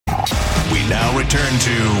Now return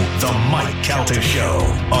to the Mike Calta Show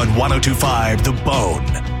on 102.5 The Bone.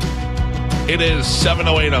 It is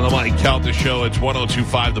 7:08 on the Mike Calta Show. It's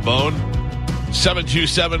 102.5 The Bone.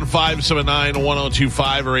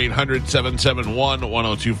 727-579-1025 or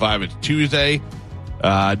 800-771-1025. It's Tuesday.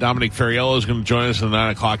 Dominic Ferriello is going to join us in the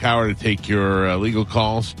 9 o'clock hour to take your legal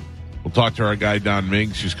calls. We'll talk to our guy, Don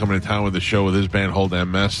Miggs, who's coming to town with the show with his band, Hold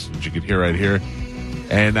MS, which you can hear right here.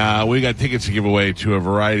 And we got tickets to give away to a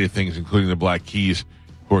variety of things, including the Black Keys,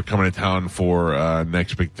 who are coming to town for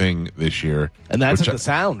next big thing this year. And that's at the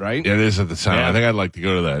Sound, right? It is at the Sound. Yeah. I think I'd like to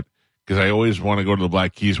go to that because I always want to go to the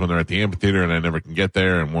Black Keys when they're at the amphitheater, and I never can get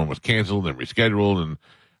there, and one was canceled and rescheduled, and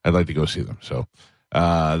I'd like to go see them. So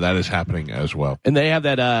that is happening as well. And they have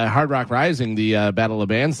that Hard Rock Rising, the Battle of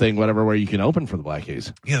Bands thing, whatever, where you can open for the Black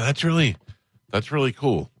Keys. Yeah, that's really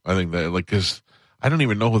cool. I think that, because I don't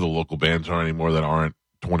even know who the local bands are anymore that aren't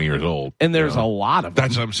 20 years old. And there's a lot of them.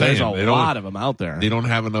 That's what I'm saying. There's a lot of them out there. They don't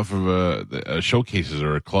have enough of showcases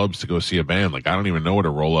or clubs to go see a band. Like, I don't even know where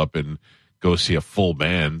to roll up and go see a full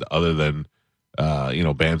band other than,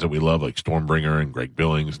 bands that we love, like Stormbringer and Greg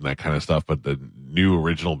Billings and that kind of stuff. But the new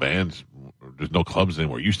original bands, there's no clubs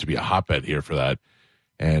anymore. It used to be a hotbed here for that.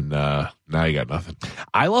 And now you got nothing.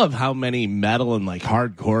 I love how many metal and like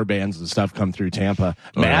hardcore bands and stuff come through Tampa.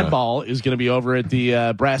 Madball is going to be over at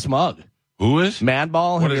the Brass Mug. Who is?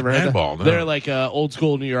 Madball. What is Madball? No. They're like old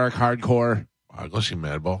school New York hardcore. I'll go see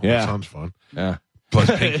Madball. Yeah. That sounds fun. Yeah. Plus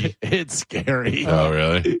Pinky. It's scary. Oh,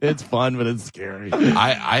 really? It's fun, but it's scary.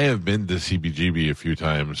 I have been to CBGB a few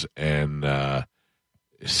times and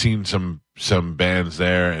seen some bands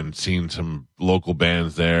there and seen some local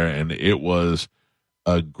bands there, and it was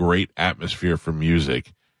a great atmosphere for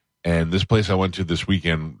music. And this place I went to this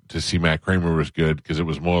weekend to see Matt Kramer was good because it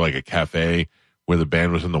was more like a cafe where the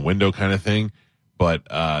band was in the window kind of thing. But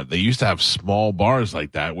they used to have small bars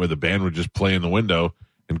like that where the band would just play in the window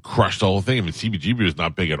and crush the whole thing. I mean, CBGB was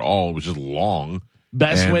not big at all. It was just long.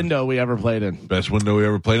 Best window we ever played in. Best window we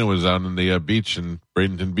ever played in was out on the beach in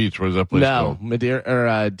Bradenton Beach. What is that place called? Madeira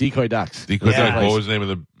or Decoy Ducks. Decoy Ducks. What was the name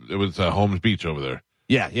of it was Holmes Beach over there.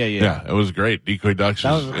 Yeah. Yeah, it was great. Decoy Ducks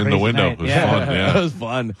was in the window. Night. It was fun. Yeah. It was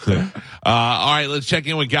fun. All right, let's check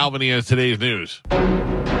in with Galvin. He has today's news.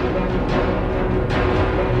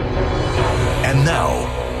 And now,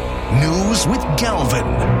 news with Galvin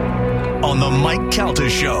on the Mike Calta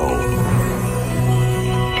Show.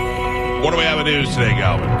 What do we have in news today,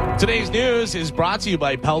 Galvin? Today's news is brought to you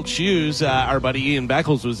by Pelt Shoes. Our buddy Ian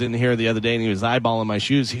Beckles was in here the other day, and he was eyeballing my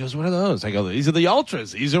shoes. He goes, what are those? I go, these are the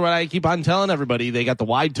Ultras. These are what I keep on telling everybody. They got the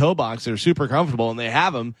wide toe box. They're super comfortable, and they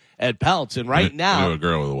have them at Pelts. And right now... I knew a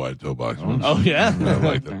girl with a wide toe box once. Oh, yeah? I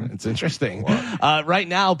like that. It's interesting. Right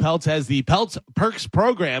now, Pelts has the Pelts Perks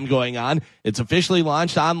program going on. It's officially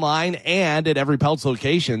launched online and at every Pelts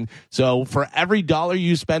location. So for every $1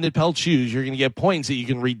 you spend at Pelts Shoes, you're going to get points that you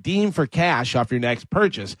can redeem for cash off your next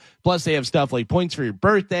purchase. Plus, they have stuff like points for your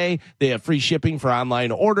birthday. They have free shipping for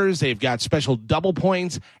online orders. They've got special double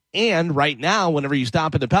points. And right now, whenever you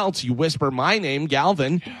stop at the Pelts, you whisper my name,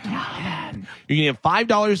 Galvin. You're going to get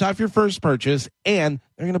 $5 off your first purchase, and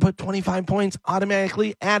they're going to put 25 points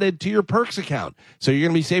automatically added to your Perks account. So you're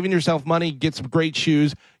going to be saving yourself money, get some great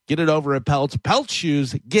shoes, get it over at Pelts. Pelts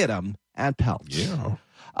Shoes, get them at Pelts. Yeah.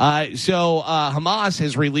 So Hamas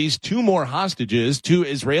has released 2 more hostages, 2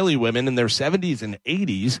 Israeli women in their 70s and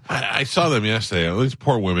 80s. I saw them yesterday. These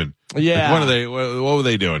poor women. Yeah. Like, what were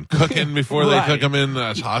they doing? Cooking before they took them in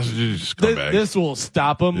as hostages? This will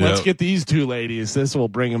stop them. Yep. Let's get these 2 ladies. This will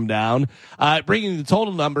bring them down. Bringing the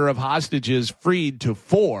total number of hostages freed to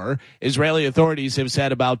 4. Israeli authorities have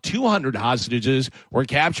said about 200 hostages were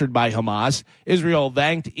captured by Hamas. Israel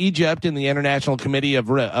thanked Egypt and the International Committee of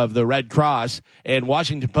the Red Cross. And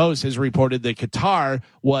Washington Post has reported that Qatar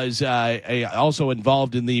was also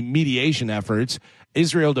involved in the mediation efforts.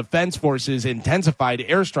 Israel Defense Forces intensified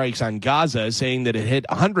airstrikes on Gaza, saying that it hit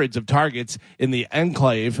hundreds of targets in the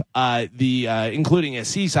enclave, including a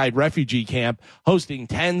seaside refugee camp hosting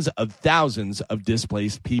tens of thousands of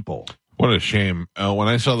displaced people. What a shame. When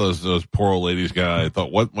I saw those poor old ladies get out, I thought,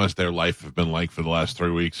 what must their life have been like for the last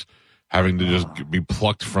 3 weeks, having to just be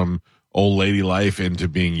plucked from old lady life into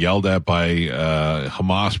being yelled at by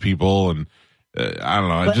Hamas people and I don't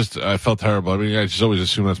know. I felt terrible. I mean, I just always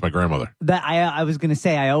assume that's my grandmother. That I was going to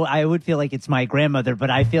say, I would feel like it's my grandmother, but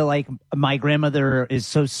I feel like my grandmother is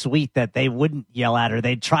so sweet that they wouldn't yell at her.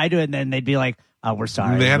 They'd try to, and then they'd be like, "Oh, we're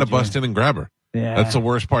sorry." They had to bust in and grab her. Yeah, that's the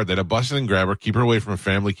worst part. They had to bust in and grab her, keep her away from her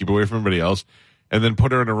family, keep her away from everybody else, and then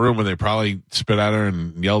put her in a room where they probably spit at her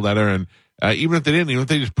and yelled at her. And Even if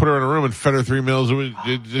they just put her in a room and fed her 3 meals,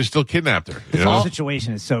 they still kidnapped her. This whole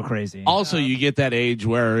situation is so crazy. Also, you get that age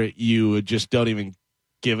where you just don't even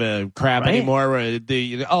give a crap anymore. Where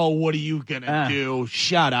what are you gonna do?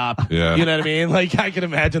 Shut up. Yeah. You know what I mean? Like, I can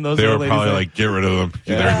imagine those. They were ladies probably like, get rid of them.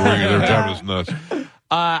 They're driving us nuts.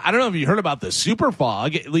 I don't know if you heard about the super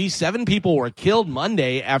fog. At least 7 people were killed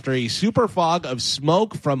Monday after a super fog of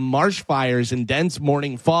smoke from marsh fires and dense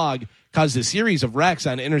morning fog caused a series of wrecks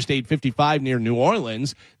on Interstate 55 near New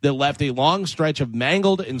Orleans that left a long stretch of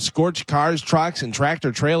mangled and scorched cars, trucks, and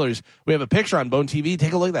tractor trailers. We have a picture on Bone TV.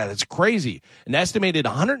 Take a look at that. It's crazy. An estimated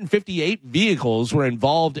 158 vehicles were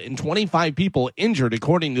involved and 25 people injured,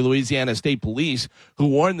 according to Louisiana State Police, who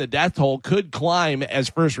warned the death toll could climb as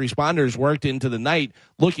first responders worked into the night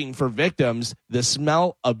looking for victims. The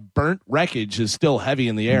smell of burnt wreckage is still heavy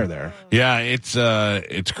in the air there. Yeah,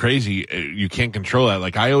 it's crazy. You can't control that.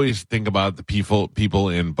 Like, I always think about the people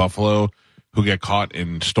in Buffalo who get caught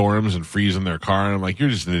in storms and freeze in their car, and I'm like, you're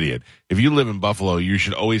just an idiot. If you live in Buffalo, you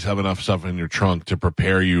should always have enough stuff in your trunk to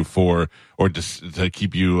prepare you for, or to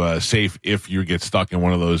keep you safe if you get stuck in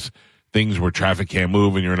one of those things where traffic can't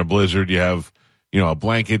move and you're in a blizzard. You have,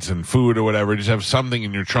 blankets and food or whatever. Just have something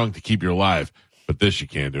in your trunk to keep you alive. But this, you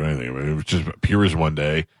can't do anything. I mean, it just appears one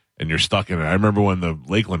day and you're stuck in it. I remember when the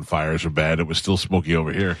Lakeland fires were bad, it was still smoky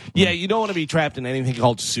over here. Yeah, you don't want to be trapped in anything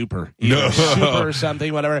called super. No. Super or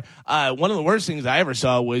something, whatever. One of the worst things I ever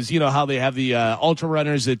saw was, how they have the ultra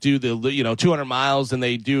runners that do the 200 miles and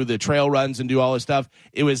they do the trail runs and do all this stuff.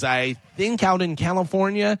 It was, I think, out in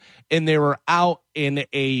California, and they were out in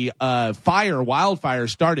a wildfire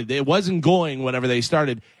started. It wasn't going whenever they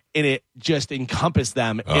started, and it just encompassed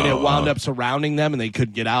them, and it wound up surrounding them, and they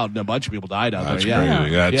couldn't get out, and a bunch of people died out That's there.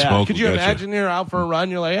 crazy. Yeah. Smoke Could you imagine you're out for a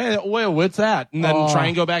run, you're like, hey, wait, what's that? And then try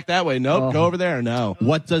and go back that way. Nope, go over there. No.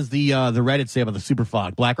 What does the Reddit say about the super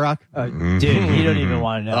fog? BlackRock? Dude, you don't even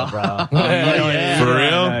want to know, bro. For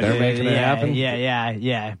real? They're making it happen?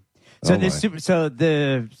 Yeah. So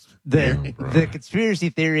the conspiracy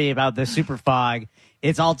theory about the super fog,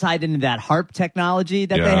 it's all tied into that HARP technology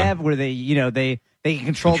that they have, where they can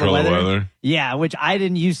control the weather. Yeah, which I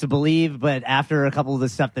didn't used to believe, but after a couple of the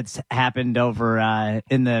stuff that's happened over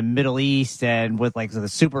in the Middle East and with like the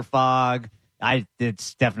super fog,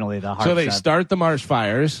 it's definitely the HARP. So they stuff. start the marsh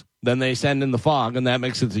fires, then they send in the fog, and that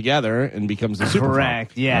mixes together and becomes the super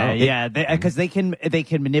Correct. fog. Yeah. Because they can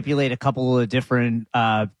manipulate a couple of different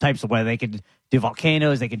types of weather. They can do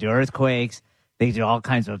volcanoes. They can do earthquakes. They do all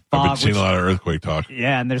kinds of fog. I've been seeing a lot of earthquake talk.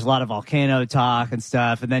 Yeah, and there's a lot of volcano talk and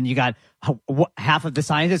stuff. And then you got half of the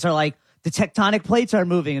scientists are like, the tectonic plates are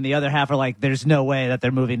moving, and the other half are like, there's no way that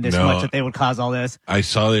they're moving this much that they would cause all this. I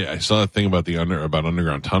saw a thing about about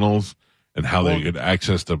underground tunnels and how they could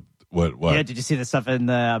access the what? Yeah, did you see the stuff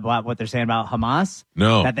about what they're saying about Hamas?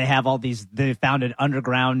 No. That they have they found an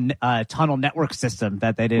underground tunnel network system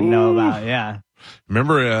that they didn't know about. Yeah.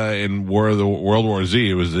 Remember in World War Z,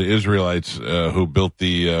 it was the Israelites who built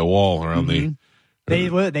the wall around the. They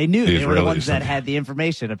knew they were the ones Israelis. that had the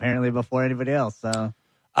information apparently before anybody else. So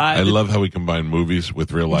I love how we combine movies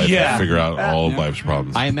with real life and figure out all of life's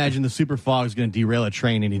problems. I imagine the super fog is going to derail a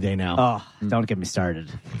train any day now. don't get me started.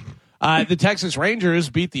 The Texas Rangers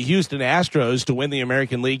beat the Houston Astros to win the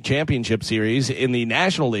American League Championship Series. In the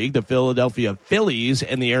National League, the Philadelphia Phillies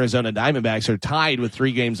and the Arizona Diamondbacks are tied with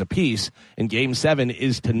 3 games apiece, and Game 7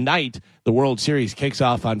 is tonight. The World Series kicks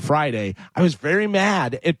off on Friday. I was very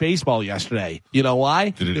mad at baseball yesterday. You know why?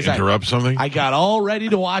 Did it interrupt something? I got all ready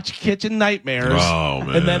to watch Kitchen Nightmares. Oh,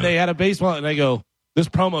 man. And then they had a baseball, and I go, this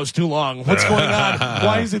promo's too long. What's going on?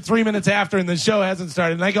 Why is it 3 minutes after and the show hasn't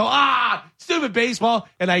started? And I go, stupid baseball.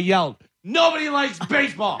 And I yelled, nobody likes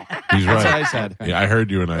baseball. He's right. That's what I said. Yeah, I heard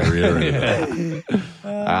you and I reiterated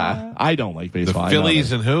that. I don't like baseball. The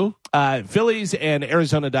Phillies and who? Phillies and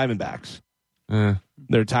Arizona Diamondbacks.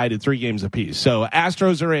 They're tied at 3 games apiece. So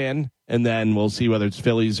Astros are in, and then we'll see whether it's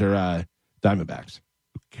Phillies or Diamondbacks.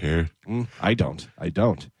 Who cares? I don't.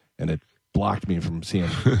 And it blocked me from seeing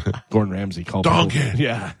Gordon Ramsay call Donkey.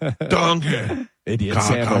 Yeah. Donkey. Idiot Come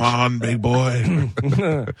sandwich. on, big boy.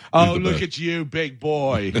 Oh, look at you, big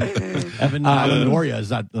boy. Evan Longoria is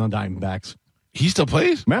not on Diamondbacks. He still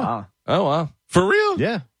plays? Yeah. Oh, wow. For real?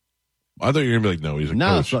 Yeah. I thought you were going to be like, no, he's a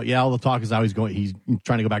No, coach. so yeah, all the talk is how he's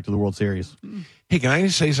trying to go back to the World Series. Hey, can I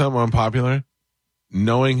just say something unpopular?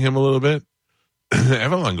 Knowing him a little bit,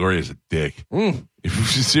 Evan Longoria is a dick.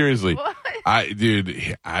 Seriously. What?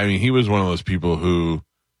 He was one of those people who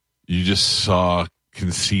you just saw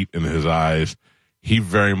conceit in his eyes. He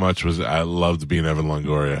very much was, I loved being Evan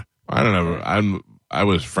Longoria. I don't know. I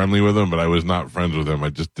was friendly with him, but I was not friends with him.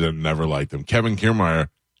 I just never liked him. Kevin Kiermaier,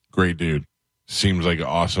 great dude. Seems like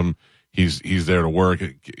awesome. he's there to work.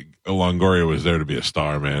 Longoria was there to be a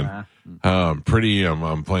star, man. I'm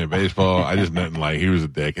playing baseball. I just didn't like. He was a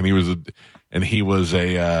dick, and he was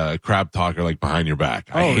a crap talker, like behind your back.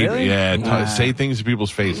 I hate. Really? Yeah, say things to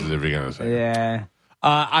people's faces if you're gonna say. Yeah.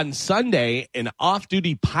 On Sunday, an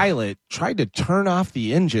off-duty pilot tried to turn off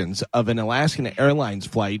the engines of an Alaskan Airlines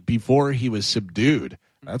flight before he was subdued.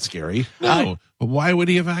 That's scary. No, but why would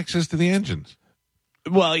he have access to the engines?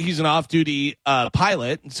 Well, he's an off-duty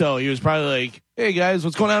pilot, so he was probably like, "Hey guys,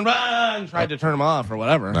 what's going on?" And tried to turn him off or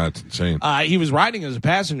whatever. That's insane. He was riding as a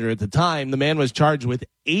passenger at the time. The man was charged with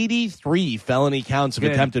 83 felony counts of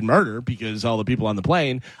attempted murder because all the people on the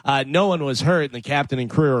plane. No one was hurt, and the captain and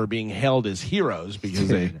crew are being hailed as heroes because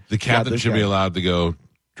the captain should be allowed to go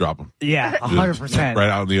drop him. Yeah, 100%. Right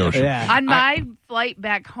out in the ocean. Yeah. On my flight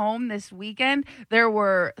back home this weekend, there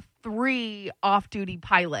were 3 off-duty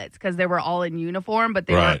pilots because they were all in uniform, but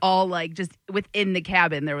they were all like just within the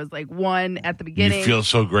cabin. There was like one at the beginning. You feel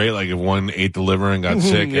so great, like if one ate the liver and got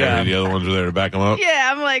sick, and the other ones were there to back them up.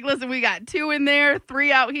 Yeah, I'm like, listen, we got 2 in there,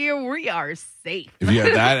 3 out here. We are safe. If you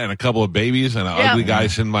have that and a couple of babies and an ugly guy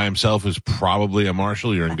sitting by himself who's probably a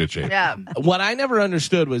marshal, you're in good shape. Yeah. What I never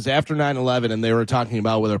understood was after 9/11, and they were talking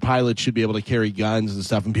about whether pilots should be able to carry guns and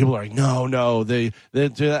stuff, and people are like, no, they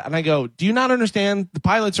and I go, do you not understand? The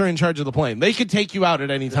pilots are in charge of the plane. They could take you out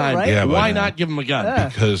at any time. Right? Yeah, why not give them a gun? Yeah.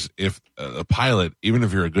 Because if a pilot, even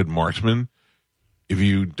if you're a good marksman, if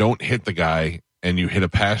you don't hit the guy and you hit a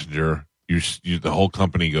passenger, the whole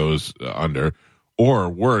company goes under. Or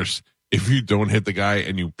worse, if you don't hit the guy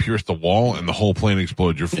and you pierce the wall and the whole plane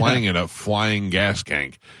explodes, you're flying in a flying gas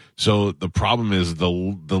tank. So the problem is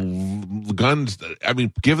the guns. I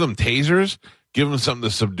mean, give them tasers, give them something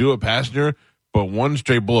to subdue a passenger, but one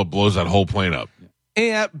stray bullet blows that whole plane up.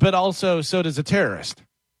 Yeah, but also so does a terrorist.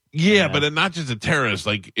 Yeah, but not just a terrorist.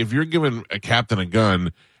 Like if you're giving a captain a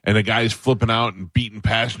gun and a guy's flipping out and beating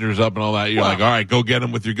passengers up and all that, you're like, all right, go get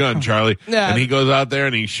him with your gun, Charlie. Yeah. And he goes out there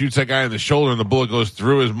and he shoots that guy in the shoulder and the bullet goes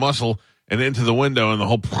through his muscle and into the window and the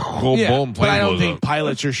whole plane but I don't blows think up.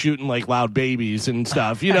 pilots are shooting like loud babies and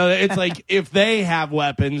stuff. You know, it's like if they have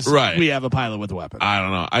weapons, we have a pilot with a weapon. I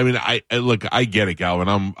don't know. I mean, I look, I get it, Galvin.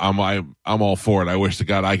 I'm all for it. I wish to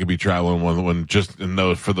God I could be traveling when just in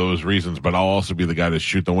those for those reasons, but I'll also be the guy to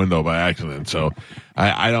shoot the window by accident. So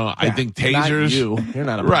I don't. I think tasers. You're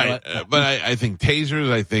not a pilot. Right, but I think tasers.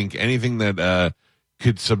 I think anything that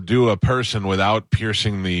could subdue a person without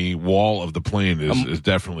piercing the wall of the plane is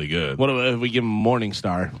definitely good. What if we give him Morning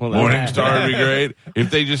Star? Morning Star would be great. If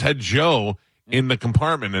they just had Joe in the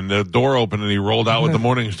compartment and the door opened and he rolled out with the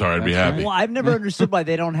Morning Star, I'd be happy. Well, I've never understood why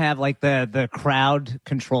they don't have like the crowd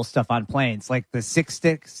control stuff on planes, like the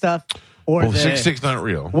 6-stick stuff. Or well, 6.6 not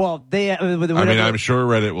real. Well, they. I mean, I'm sure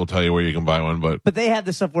Reddit will tell you where you can buy one, but they have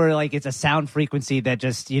the stuff where like it's a sound frequency that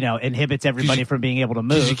just inhibits everybody from being able to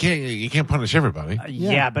move. You can't punish everybody.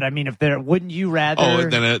 Yeah, but I mean, if there wouldn't you rather? Oh,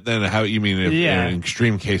 then how you mean if in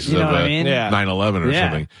extreme cases of 9/11 or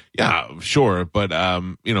something? Yeah, sure, but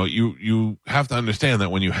you have to understand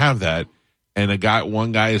that when you have that. And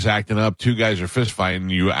one guy is acting up, 2 guys are fist fighting,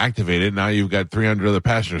 you activate it, now you've got 300 other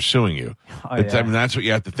passengers suing you. I mean, that's what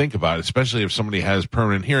you have to think about, especially if somebody has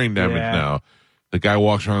permanent hearing damage now. The guy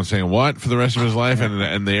walks around saying, what, for the rest of his life,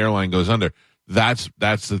 and the airline goes under. That's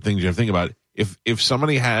the things you have to think about. If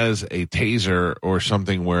somebody has a taser or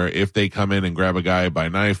something where if they come in and grab a guy by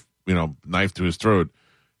knife to his throat,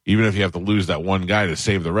 even if you have to lose that one guy to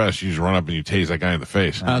save the rest, you just run up and you tase that guy in the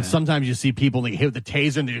face. Sometimes you see people they hit the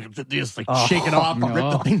taser and they just like shake it off and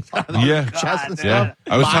rip the things out of their chest and stuff.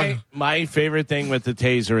 My favorite thing with the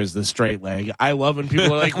taser is the straight leg. I love when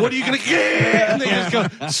people are like, "What are you gonna get?" And they just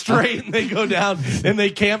go straight and they go down and they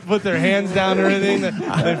can't put their hands down or anything.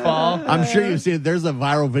 They fall. I'm sure you've seen it. There's a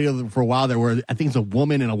viral video for a while there where I think it's a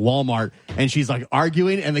woman in a Walmart and she's like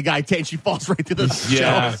arguing and the guy she falls right through the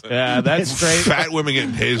shelves. Yeah, that's straight. Fat women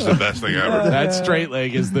getting tased is the best thing ever. That straight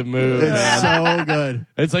leg is the move. It's so good.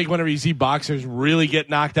 It's like whenever you see boxers really get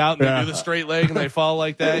knocked out and they do the straight leg and they fall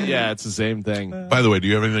like that. Yeah, it's the same thing. By the way, do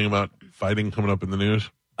you have anything about fighting coming up in the news?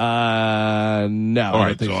 No. All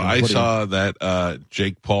right, so I saw that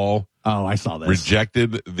Jake Paul I saw this.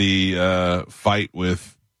 rejected the fight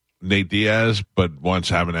with Nate Diaz, but wants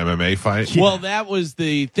to have an MMA fight. Well, that was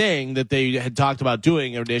the thing that they had talked about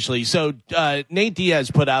doing initially. So Nate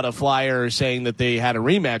Diaz put out a flyer saying that they had a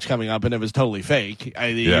rematch coming up, and it was totally fake.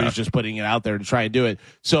 He was just putting it out there to try and do it.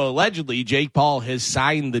 So allegedly, Jake Paul has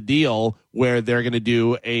signed the deal where they're going to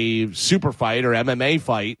do a super fight or MMA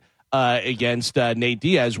fight against Nate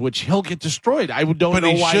Diaz, which he'll get destroyed. I don't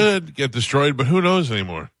know why. He should get destroyed, but who knows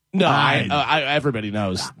anymore? No, everybody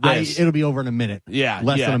knows. It'll be over in a minute. Yeah,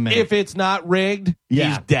 less than a minute. If it's not rigged,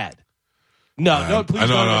 he's dead. No, please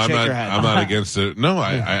don't shake your head. I'm not against it. No,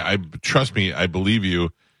 I trust me. I believe you.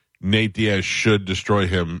 Nate Diaz should destroy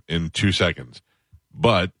him in 2 seconds,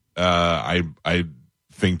 but I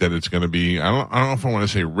think that it's going to be. I don't know if I want to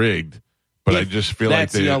say rigged, but I just feel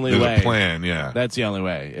like there's a plan. Yeah, that's the only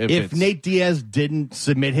way. If Nate Diaz didn't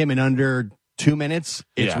submit him in under 2 minutes,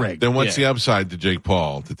 it's rigged. Then what's the upside to Jake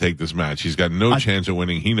Paul to take this match? He's got no chance of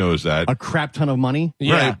winning. He knows that. A crap ton of money.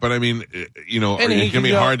 Right, but I mean, it's going to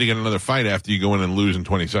be hard to get another fight after you go in and lose in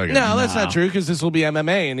 20 seconds. No, that's not true because this will be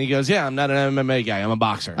MMA. And he goes, yeah, I'm not an MMA guy. I'm a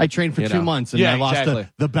boxer. I trained for 2 months and I lost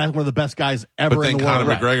the best, one of the best guys ever but then in the Conor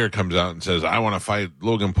world. McGregor comes out and says, I want to fight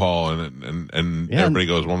Logan Paul. And everybody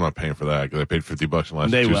goes, well, I'm not paying for that because I paid $50 in the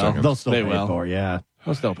last 2 seconds. They'll still pay for it, yeah.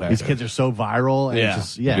 These kids are so viral.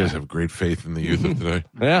 And You guys have great faith in the youth of today.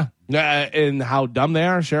 Yeah. And how dumb they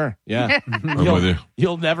are, sure. Yeah. I'm with you.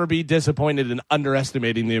 You'll never be disappointed in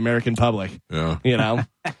underestimating the American public. Yeah.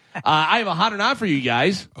 I have a hot or not for you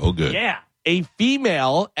guys. Oh, good. Yeah. A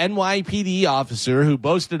female NYPD officer who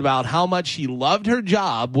boasted about how much she loved her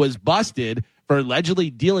job was busted for allegedly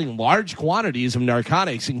dealing large quantities of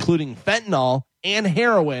narcotics, including fentanyl and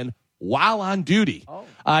heroin, while on duty.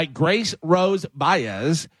 Grace Rose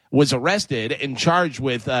Baez was arrested and charged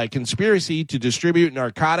with conspiracy to distribute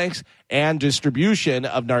narcotics and distribution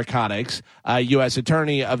of narcotics. U.S.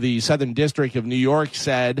 Attorney of the Southern District of New York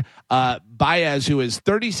said Baez, who is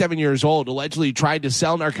 37 years old, allegedly tried to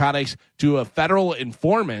sell narcotics to a federal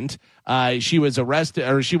informant. She was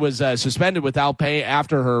suspended without pay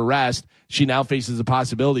after her arrest. She now faces the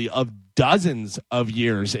possibility of dozens of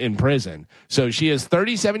years in prison. So she is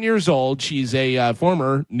 37 years old. She's a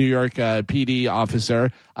former New York PD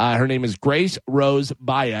officer. Her name is Grace Rose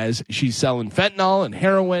Baez. She's selling fentanyl and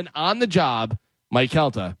heroin on the job. Mike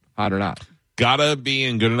Kelta, hot or not? Gotta be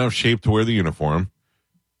in good enough shape to wear the uniform.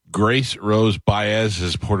 Grace Rose Baez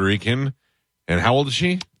is Puerto Rican. And how old is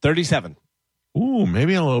she? 37. Ooh,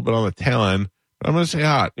 maybe a little bit on the tail end, but I'm going to say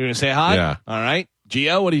hot. You're going to say hot? Yeah. All right.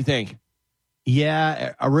 Gio, what do you think?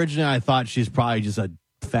 Yeah, originally I thought she's probably just a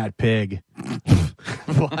fat pig.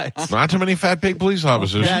 What? Not too many fat pig police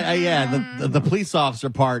officers. Yeah. The police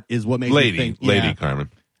officer part is what makes me think. Lady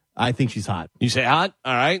Carmen. I think she's hot. You say hot?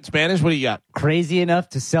 All right. Spanish, what do you got? Crazy enough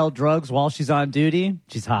to sell drugs while she's on duty.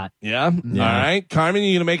 She's hot. Yeah. All right. Carmen,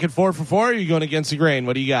 you going to make it 4 for 4 or are you going against the grain?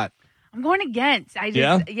 What do you got? I'm going against.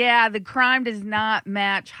 The crime does not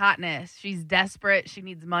match hotness. She's desperate. She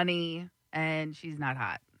needs money, and she's not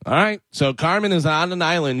hot. All right. So Carmen is on an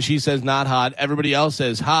island. She says not hot. Everybody else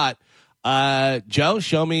says hot. Joe,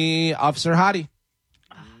 show me Officer Hottie.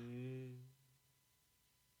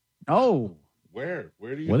 Oh. Where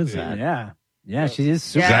do you What is that? Yeah, she is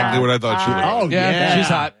super exactly hot. what I thought she was. Oh, yeah. She's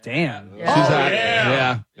hot. Damn. She's hot.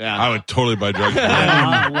 Yeah. I would totally buy drugs.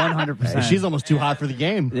 100%. She's almost too hot for the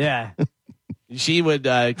game. Yeah. She would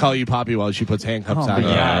call you Poppy while she puts handcuffs on you.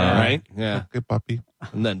 yeah. Right? Yeah. Good puppy.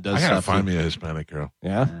 And then does I gotta stuff find to- me a Hispanic girl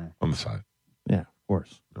Yeah. on the side. Yeah, of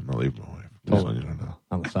course. I'm not leaving my wife. Totally. Just so you don't know.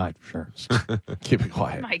 On the side, for sure. Keep it Oh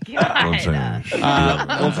quiet. my What I'm God. saying.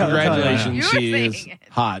 Well, congratulations. You were She is saying it.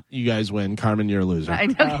 hot. You guys win. Carmen, you're a loser.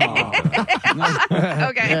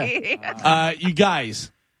 Okay. You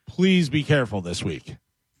guys, please be careful this week.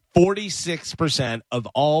 46% of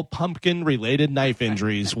all pumpkin-related knife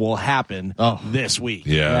injuries will happen this week.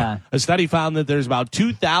 Yeah. A study found that there's about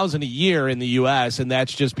 2,000 a year in the U.S., and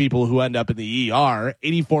that's just people who end up in the ER.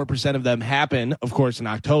 84% of them happen, of course, in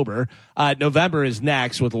October. November is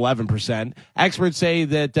next with 11%. Experts say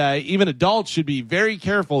that even adults should be very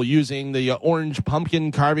careful using the orange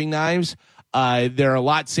pumpkin carving knives. They're a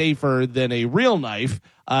lot safer than a real knife.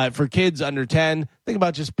 For kids under 10, think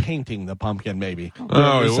about just painting the pumpkin, maybe.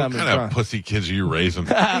 Oh, what kind of pussy kids are you raising?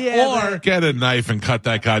 Or get a knife and cut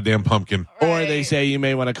that goddamn pumpkin. Or they say you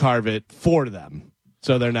may want to carve it for them,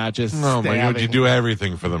 so they're not just. Oh my God, you do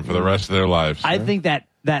everything for them for the rest of their lives. I think that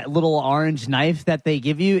little orange knife that they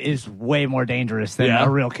give you is way more dangerous than a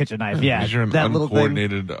real kitchen knife. Yeah, because you're an that little thing.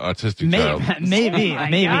 uncoordinated autistic child. Maybe. Oh my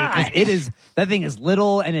 'cause gosh. it is. That thing is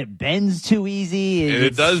little and it bends too easy.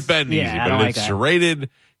 It does bend easy, I but don't it's like that. serrated.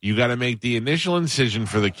 You got to make the initial incision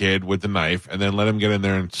for the kid with the knife, and then let him get in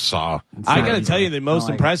there and saw. I got to tell you, the most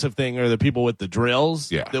like impressive thing are the people with the drills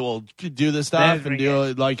that will do the stuff and pretty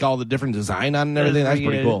do like all the different design on it and everything. That's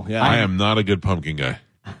pretty cool. Yeah. I am not a good pumpkin guy.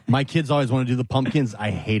 My kids always want to do the pumpkins.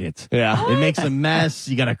 I hate it. Yeah. It makes a mess.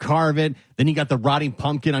 You got to carve it. Then you got the rotting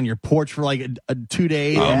pumpkin on your porch for like 2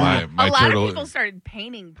 days. Oh, Yeah. my A lot turtle. of people started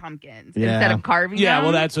painting pumpkins Yeah. instead of carving Yeah, them.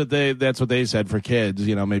 well, that's what they said for kids.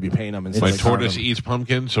 You know, maybe paint them and My stuff. tortoise eats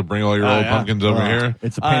pumpkins, so bring all your old yeah. pumpkins over here.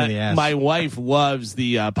 It's a pain in the ass. My wife loves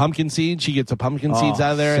the pumpkin seeds. She gets the pumpkin seeds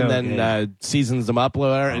out of there so and then seasons them up with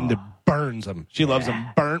her and burns them. She loves them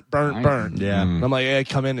burnt. Yeah. And I'm like, hey,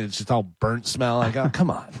 come in and it's just all burnt smell. I go, come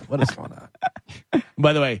on, what is going on?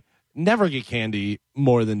 By the way, never get candy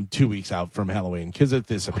more than 2 weeks out from Halloween because it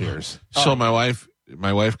disappears. So my wife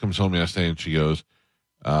comes home yesterday and she goes,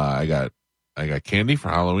 I got candy for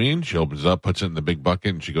Halloween. She opens it up, puts it in the big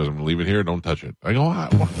bucket, and she goes, I'm going to leave it here. Don't touch it. I go,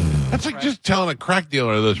 that's like just telling a crack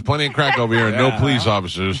dealer there's plenty of crack over here and no police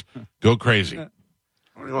officers. Go crazy. What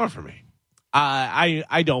do you want from me?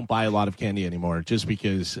 I don't buy a lot of candy anymore just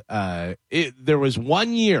because there was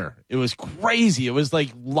 1 year. It was crazy. It was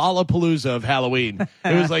like Lollapalooza of Halloween.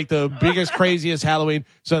 It was like the biggest, craziest Halloween.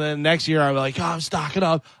 So then next year I was like, I'm stocking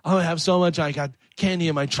up. I'm going to have so much. I got candy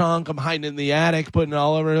in my trunk. I'm hiding in the attic, putting it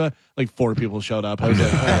all over. Like 4 people showed up. I was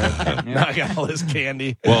like, all right, now I got all this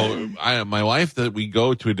candy. Well, my wife, that we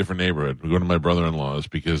go to a different neighborhood. We go to my brother-in-law's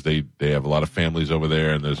because they have a lot of families over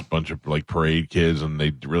there, and there's a bunch of like parade kids, and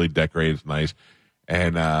they really decorate. It's nice.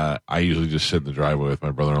 And I usually just sit in the driveway with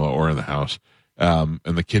my brother-in-law or in the house, and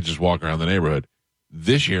the kids just walk around the neighborhood.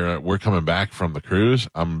 This year, we're coming back from the cruise.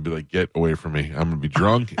 I'm going to be like, get away from me. I'm going to be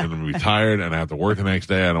drunk, and I'm going to be tired, and I have to work the next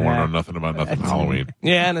day. I don't want to know nothing about nothing Halloween.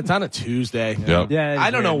 Yeah, and it's on a Tuesday. Yep. Yeah, I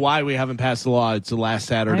don't know why we haven't passed the law. It's the last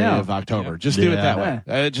Saturday of October. Just do it that way.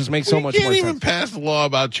 It just makes so much more sense. You can't even pass the law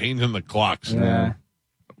about changing the clocks. Yeah.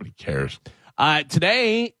 Nobody cares.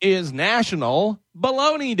 Today is National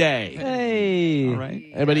Bologna Day. Hey. All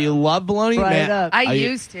right. Anybody love bologna? Fry it Man, up. I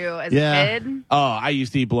used to as a kid. Oh, I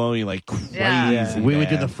used to eat bologna like crazy. Yeah. We would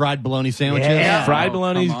do the fried bologna sandwiches. Yeah. Fried Oh,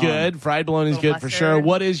 bologna's come on. good. Fried bologna's Little good for mustard. sure.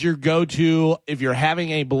 What is your go-to if you're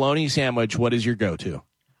having a bologna sandwich? What is your go-to?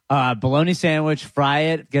 Bologna sandwich, fry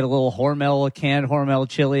it, get a little canned Hormel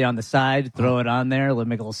chili on the side, throw it on there,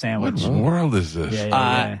 make a little What sandwich. world is this?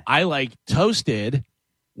 Yeah. I like toasted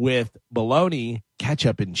with bologna,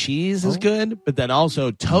 ketchup and cheese is good, but then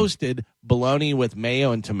also toasted bologna with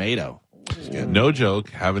mayo and tomato. No joke.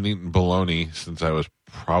 Haven't eaten bologna since I was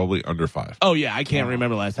probably under 5. Oh yeah, I can't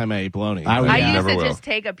remember last time I ate bologna. I I used never to will. just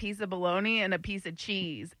take a piece of bologna and a piece of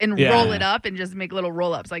cheese and Yeah. roll it up and just make little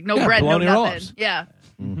roll-ups. Like no Yeah, bread, no bologna nothing. roll-ups. Yeah.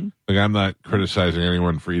 Like, I'm not criticizing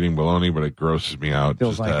anyone for eating bologna, but it grosses me out.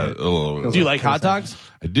 Feels like it. Do you like hot dogs?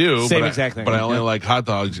 I do. Same but exact thing. But I only Yeah. like hot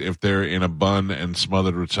dogs if they're in a bun and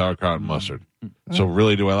smothered with sauerkraut and mustard. So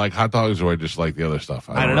really, do I like hot dogs or I just like the other stuff?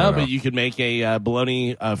 I don't know, but you could make a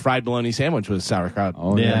fried bologna sandwich with sauerkraut.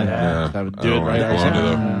 Oh, Yeah. That would I do it don't right like there.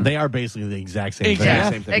 bologna, though. They are basically the exact same Exact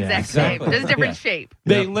thing. same thing. Exact exactly. shape. Just different shape.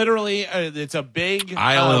 They literally, it's a big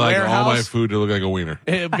I only like all my warehouse. food to look like a wiener.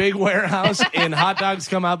 A big warehouse, and hot dogs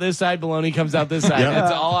come out this side, bologna comes out this side. Yeah.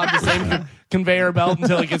 It's all on the same conveyor belt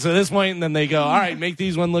until it gets to this point, and then they go, all right, make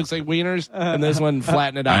these one looks like wieners, and this one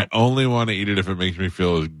flatten it I out. only want to eat it if it makes me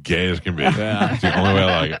feel as gay as can be. Yeah. It's the only way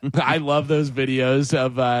I like it. I love those videos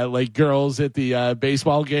of like girls at the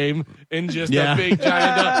baseball game in just Yeah. a big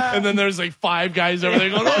giant dog, and then there's like 5 guys over there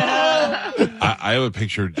going, oh! I have a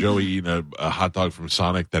picture of Joey eating a hot dog from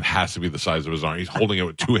Sonic that has to be the size of his arm. He's holding it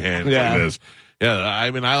with 2 hands Yeah. like this. Yeah,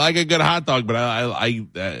 I mean, I like a good hot dog, but I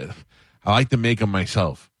like to make them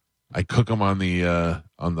myself. I cook them on the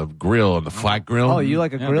grill, on the flat grill. Oh, you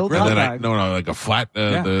like a grilled And hot then dog? like a flat,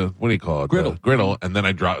 the what do you call it? Griddle. The griddle, and then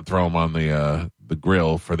I throw them on the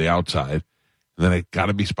grill for the outside. And then it got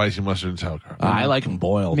to be spicy mustard and sauerkraut. I like them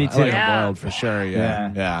boiled. Me I too. like 'em Yeah. boiled for sure.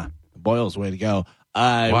 Yeah. Boil's the way to go.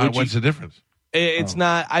 What's the difference? It's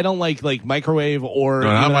not. I don't like microwave or No,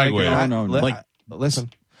 not even microwave. No, no. Like, listen,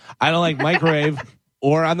 I don't like microwave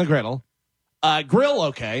or on the griddle. Grill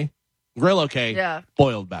okay. Yeah.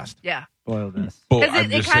 Boiled best. Yeah. Boiled this. Well, Because I'm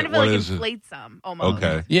it just kind saying, of what like is it? inflates them almost.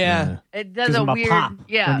 Okay. Yeah. It does Gives a them weird. pop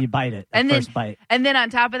Yeah. when you bite it. And the then- first bite. And then on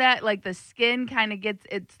top of that, like the skin kind of gets.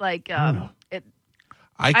 It's like it. I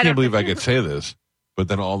don't- can't believe I could say this, but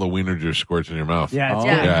then all the wiener juice squirts in your mouth. Yeah, it's Oh,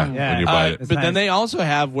 good. yeah, when you bite it. But then they also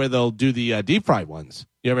have where they'll do the deep fried ones.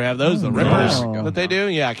 You ever have those? The rippers that they do?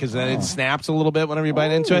 Yeah, because then it snaps a little bit whenever you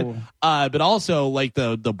bite into it. But also like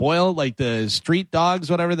the boil, like the street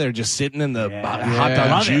dogs, whatever, they're just sitting in the hot dog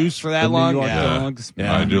Love it. juice for that The New long. York Yeah. dogs.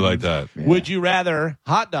 Yeah. I do like that. Would you rather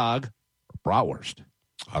hot dog or bratwurst?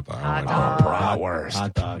 Hot dog. Hot I dog. Bratwurst.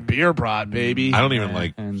 Hot dog. Beer brat, baby. don't even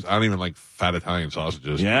like. And- I don't even like fat Italian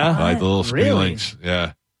sausages. Yeah? I like the little skinny Really? links.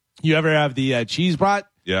 Yeah, You ever have the cheese brat?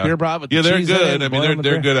 yeah. Beer brat with yeah, the they're cheese in it good. and I mean, boil them with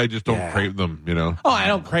they're beer? good. I just don't Yeah. crave them. You know. Oh, I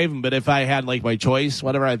don't crave them, but if I had like my choice,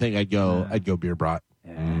 whatever, I think I'd go beer brat.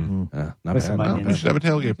 Not With some bad. onions. We should have a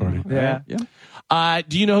tailgate party. Yeah. Yeah.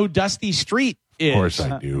 Do you know who Dusty Street is? Of course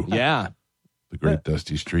I do. Yeah. The great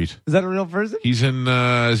Dusty Street. Is that a real person? He's in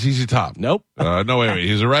ZZ Top. Nope. No, wait.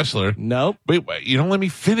 He's a wrestler. Nope. Wait. You don't let me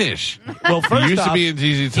finish. Well, first he used off, to be in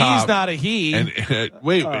ZZ Top. He's not a he. And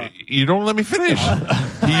wait, you don't let me finish.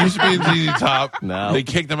 He used to be in ZZ Top. No. They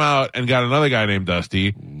kicked him out and got another guy named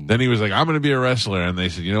Dusty. Then he was like, I'm going to be a wrestler. And they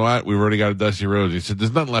said, you know what? We've already got a Dusty Rhodes. He said,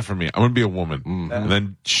 there's nothing left for me. I'm going to be a woman. And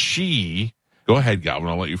then go ahead, Galvin.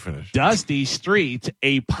 I'll let you finish. Dusty Street,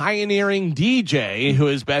 a pioneering DJ who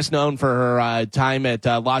is best known for her time at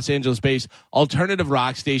Los Angeles-based alternative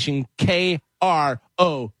rock station KROQ,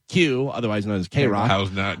 otherwise known as K-Rock.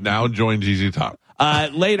 How's now joined ZZ Top.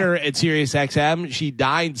 Later at Sirius XM, she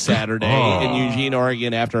died Saturday in Eugene,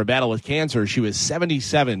 Oregon after a battle with cancer. She was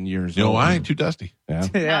 77 years old. You know why? Too dusty. Yeah.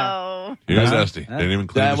 No. Too dusty. They didn't even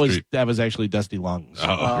clean the street. That was actually Dusty Lungs.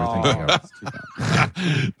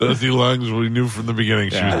 Dusty Lungs, we knew from the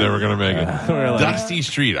beginning she was never going to make it. Really? Dusty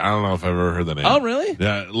Street. I don't know if I've ever heard the name. Oh, really?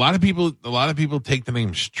 Yeah, a lot of people take the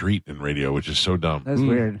name Street in radio, which is so dumb. That's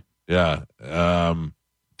weird. Yeah.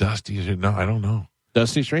 Dusty. No, I don't know.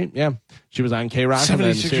 Dusty Street, yeah. She was on K-Rock.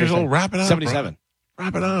 76 years old. Wrap it up. 77.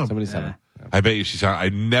 Wrap it up. 77. Yeah. I bet you she sounded. I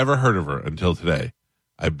never heard of her until today.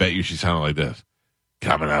 I bet you she sounded like this.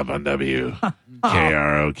 Coming up on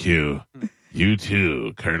WKROQ. You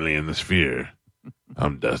too, currently in the sphere.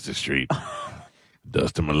 I'm Dusty Street.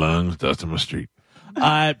 Dust in my lungs, dust in my street.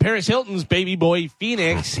 Paris Hilton's baby boy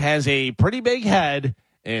Phoenix has a pretty big head,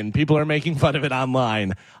 and people are making fun of it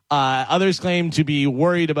online. Others claim to be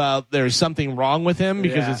worried about there's something wrong with him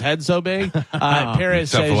because his head's so big.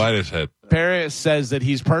 Paris says that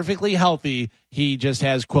he's perfectly healthy. He just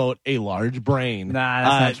has, quote, a large brain. Nah,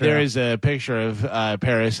 that's not true. There is a picture of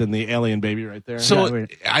Paris and the alien baby right there. So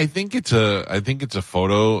I think it's a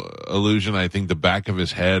photo illusion. I think the back of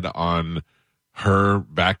his head on her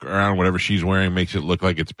background, whatever she's wearing, makes it look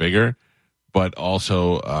like it's bigger. But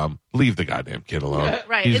also, leave the goddamn kid alone.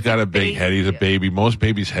 Right. He's got a big head. He's a baby. Most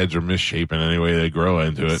babies' heads are misshapen anyway. They grow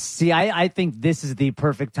into it. See, I think this is the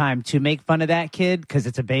perfect time to make fun of that kid because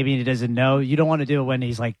it's a baby and he doesn't know. You don't want to do it when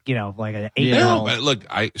he's like, like an 8-year-old. Yeah, look,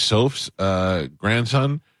 Soph's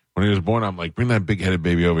grandson, when he was born, I'm like, bring that big-headed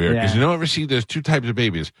baby over here. Because there's two types of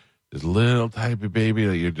babies. There's little type of baby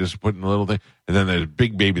that you're just putting a little thing, and then there's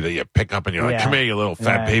big baby that you pick up and you're like, come here, you little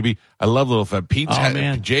fat baby. I love little fat.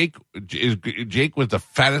 Jake was the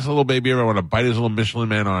fattest little baby ever. I want to bite his little Michelin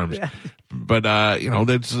Man arms. Yeah. But,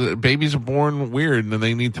 babies are born weird, and then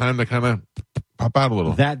they need time to kind of pop out a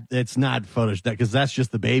little. It's not Photoshopped because that's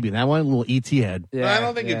just the baby. That one little ET head. Yeah, I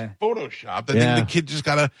don't think it's Photoshopped. I think the kid just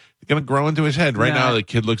gonna grow into his head. Right now, the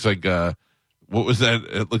kid looks like, what was that?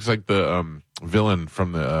 It looks like the villain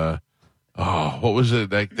from the what was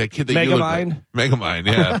it? That kid that you look like? Megamind,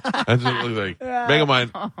 yeah. That's what it looks like.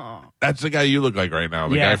 Megamind. That's the guy you look like right now.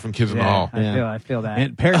 The guy from Kids in the Hall. I feel that.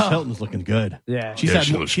 And Paris Hilton's looking good. Yeah. She's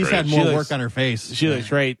had more work on her face. She looks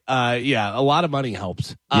great. A lot of money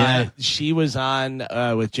helps. She was on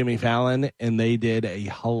with Jimmy Fallon, and they did a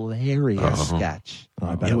hilarious sketch.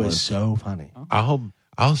 It was so funny.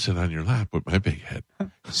 I'll sit on your lap with my big head.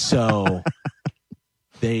 So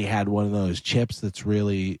they had one of those chips that's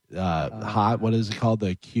really hot. What is it called?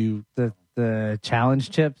 The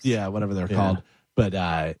challenge chips? Yeah, whatever they're called.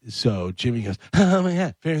 But so Jimmy goes, oh my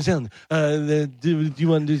God, Paris Hilton, do you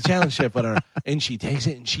want to do the challenge chip? Whatever. And she takes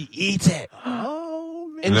it and she eats it. Oh,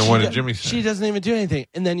 man. And then what did Jimmy say? She doesn't even do anything.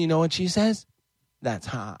 And then you know what she says? That's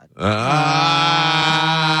hot.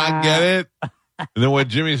 Get it? And then what did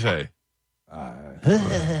Jimmy say?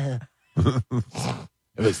 It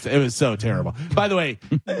was so terrible. By the way,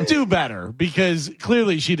 do better because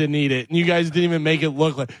clearly she didn't eat it, and you guys didn't even make it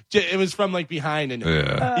look like it was from like behind, and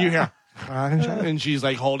you hear, and she's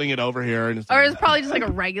like holding it over here, and or it's probably just like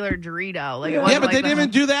a regular Dorito. Like but like they didn't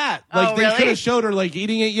even do that. Like they really? could have showed her like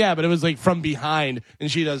eating it, but it was like from behind,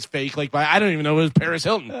 and she does fake like I don't even know it was Paris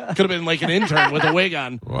Hilton. Could have been like an intern with a wig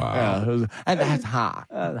on. Wow, and that's hot.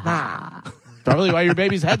 Probably why your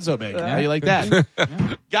baby's head's so big. How do you like that?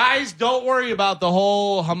 Guys, don't worry about the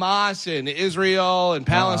whole Hamas and Israel and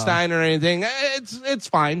Palestine or anything. It's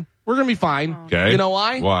fine. We're going to be fine. Okay. You know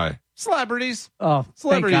why? Why? Celebrities. Oh,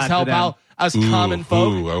 Celebrities help out us common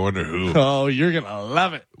folk. I wonder who. Oh, you're going to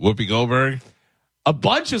love it. Whoopi Goldberg? A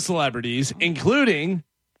bunch of celebrities, including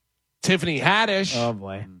Tiffany Haddish. Oh,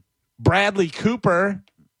 boy. Bradley Cooper,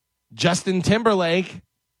 Justin Timberlake,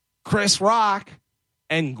 Chris Rock,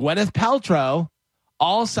 and Gwyneth Paltrow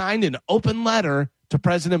all signed an open letter to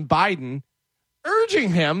President Biden urging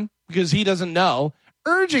him, because he doesn't know,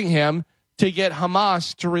 urging him to get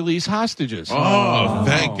Hamas to release hostages. Oh,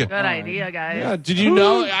 thank you. Good idea, guys. Yeah, did you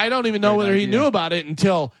know? I don't even know whether he knew about it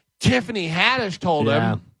until Tiffany Haddish told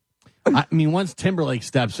him. I mean, once Timberlake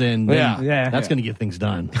steps in, then that's going to get things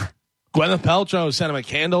done. Gwyneth Paltrow sent him a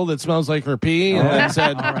candle that smells like her pee and then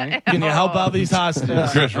said, "Can you help out these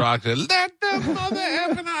hostages?" Chris Rock said, "Let the mother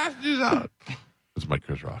effing hostages out." That's my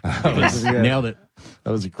Chris Rock. Nailed it.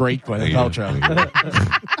 That was a great Gwyneth Paltrow.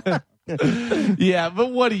 Yeah,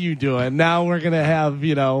 but what are you doing? Now we're going to have,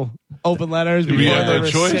 open letters. We have no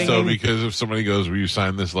choice, singing. though, because if somebody goes, "Will you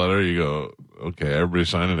sign this letter?" You go, "Okay, everybody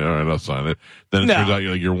sign it." All right, I'll sign it. Then it turns out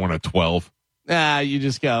you're one of 12. You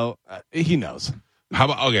just go, he knows. How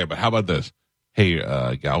about this? Hey,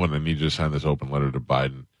 Galvin, I need you to sign this open letter to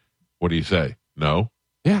Biden. What do you say? No?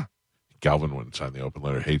 Yeah. Galvin wouldn't sign the open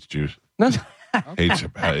letter. Hates Jews. No. Hates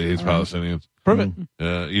Palestinians. Prove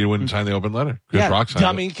it. You wouldn't sign the open letter. Chris Rock signed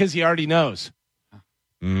dummy, because he already knows.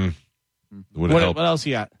 it. Would What have helped. else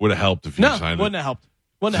you got? Would have helped if you signed it. Wouldn't have helped.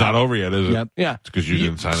 It's not over yet, is it? Yep. Yeah. It's because you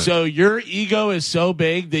didn't sign it. So your ego is so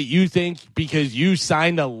big that you think because you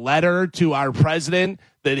signed a letter to our president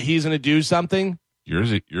that he's going to do something? Your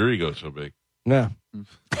ego's so big. No.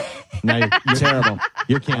 Now you're terrible.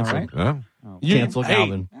 You're canceled. Right. Huh? Cancel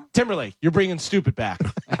Galvin. Timberlake, you're bringing stupid back.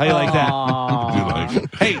 How you like that?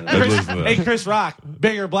 Chris Rock,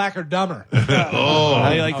 bigger, blacker, dumber. How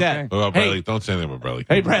do you like that? What about Bradley? Don't say anything about Bradley.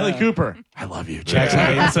 Hey, Bradley Cooper. I love you. Jackson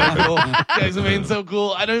Maine's so cool. Jackson Maine's so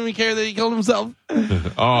cool. I don't even care that he killed himself. Spoiler alert.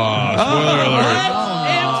 It's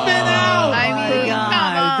been out. I mean, come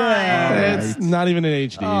on. It's not even in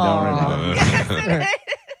HD. Don't worry about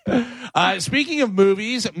it. Speaking of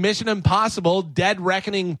movies, Mission Impossible Dead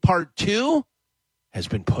Reckoning Part 2 has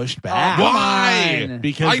been pushed back. Why?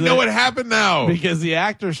 Because I know what happened now. Because the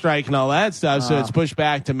actor strike and all that stuff, so it's pushed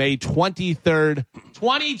back to May 23rd,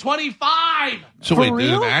 2025. So wait,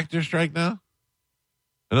 there's an actor strike now?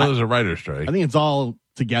 I know there's a writer strike. I think it's all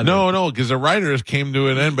together. No, because the writers came to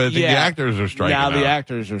an end, but I think the actors are striking now. now. The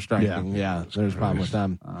actors are striking. Yeah, there's a problem with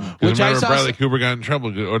them. Because remember Bradley Cooper got in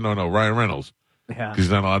trouble. Ryan Reynolds. Yeah. Because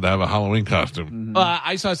he's not allowed to have a Halloween costume.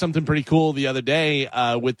 I saw something pretty cool the other day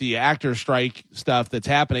with the actor strike stuff that's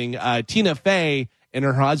happening. Tina Fey and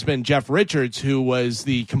her husband, Jeff Richards, who was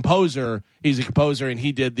the composer. He's a composer, and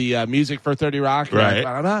he did the music for 30 Rock.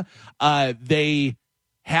 Right. They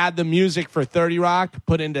had the music for 30 Rock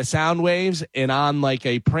put into sound waves and on like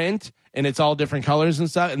a print, and it's all different colors and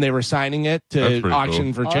stuff, and they were signing it to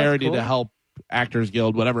auction for charity to help Actors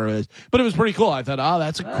Guild, whatever it is. But it was pretty cool. I thought,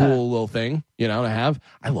 that's a cool little thing, to have.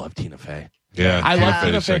 I love Tina Fey. Yeah, I love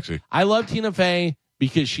Tina Fey. Sexy. I love Tina Fey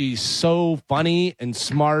because she's so funny and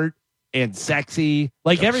smart and sexy.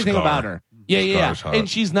 Like everything about her. Yeah. And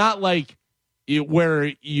she's not like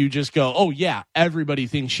where you just go, oh yeah, everybody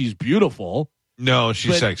thinks she's beautiful. No,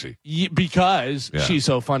 she's sexy. Because she's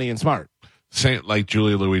so funny and smart. Same like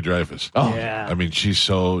Julia Louis-Dreyfus. Oh yeah. I mean, she's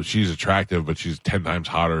attractive, but she's 10 times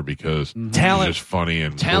hotter because talent, she's just funny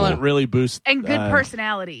and talent cool. really boosts And good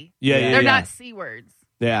personality. Yeah. They're not C words.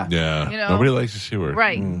 Yeah. Nobody likes to see her.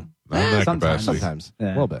 Right. Not in that capacity. Sometimes. A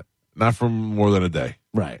little bit. Not for more than a day.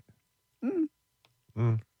 Right.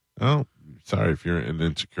 Oh, sorry if you're an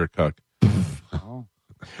insecure cuck.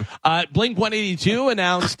 Blink-182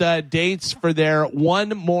 announced dates for their One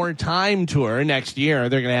More Time tour next year.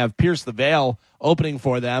 They're going to have Pierce the Veil opening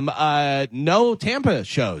for them. No Tampa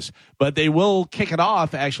shows, but they will kick it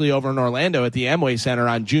off actually over in Orlando at the Amway Center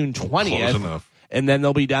on June 20th. Close enough. And then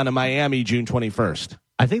they'll be down in Miami June 21st.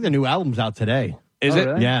 I think the new album's out today. Is it?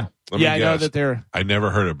 Really? Yeah. I know that they're... I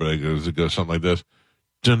never heard it, but it goes something like this.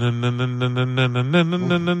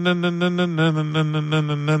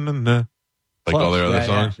 Like all their other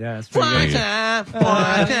songs. Yeah, that's pretty good.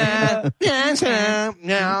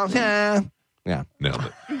 Yeah. Nailed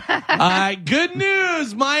it. Good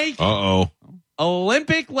news, Mike. Uh-oh.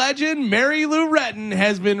 Olympic legend Mary Lou Retton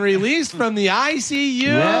has been released from the ICU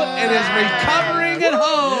and is recovering at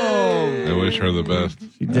home. I wish her the best.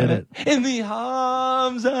 She did it. In the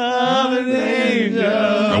arms of an angel.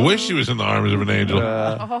 I wish she was in the arms of an angel.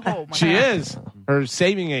 Oh, my She God. is her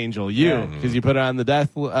saving angel, because you put her on the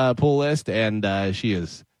death pool list, and she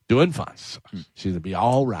is doing fine. She's gonna be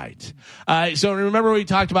all right. So remember we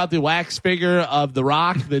talked about the wax figure of The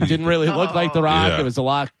Rock that didn't really look like The Rock. Yeah. It was a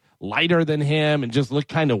lot lighter than him and just looked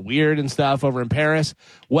kind of weird and stuff over in Paris.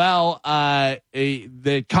 Well,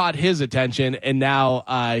 they caught his attention, and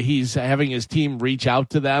now he's having his team reach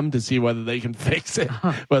out to them to see whether they can fix it,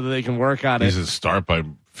 whether they can work on He's it. a start by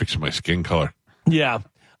fixing my skin color. Yeah.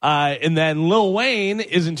 And then Lil Wayne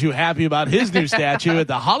isn't too happy about his new statue at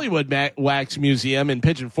the Hollywood Wax Museum in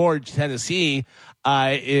Pigeon Forge, Tennessee.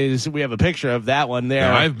 is we have a picture of that one there.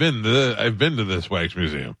 Now, I've been to this wax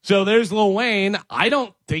museum. So there's Lil Wayne. I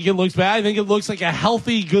don't think it looks bad. I think it looks like a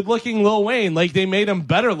healthy, good-looking Lil Wayne. Like they made him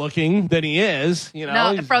better looking than he is. You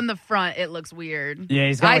know, no, from the front it looks weird. Yeah,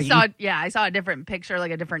 he's got I saw a different picture,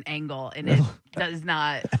 like a different angle, and it does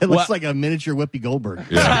not. It looks like a miniature Whoopi Goldberg.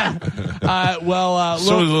 Yeah.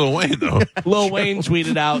 So is Lil Wayne though. Lil Wayne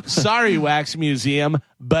tweeted out, "Sorry, Wax Museum,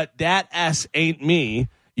 but that S ain't me.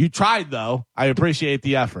 You tried though. I appreciate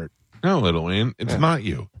the effort." No, Lil Wayne, it's not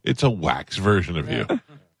you. It's a wax version of you,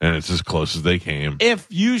 and it's as close as they came. If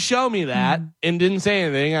you show me that and didn't say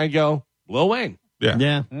anything, I'd go Lil Wayne.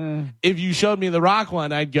 Yeah. If you showed me the Rock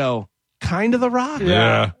one, I'd go kind of the Rock.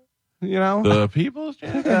 Yeah. You know, The people's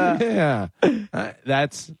champ. yeah.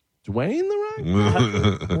 That's Dwayne the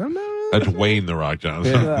Rock. That's Wayne the Rock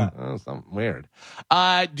Johnson. Yeah. Oh, something weird.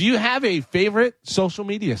 Do you have a favorite social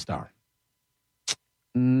media star?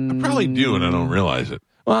 I probably do, and I don't realize it.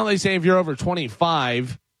 Well, they say if you're over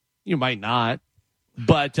 25, you might not.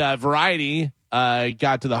 But Variety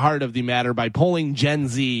got to the heart of the matter by polling Gen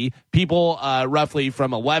Z, people roughly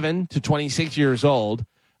from 11 to 26 years old,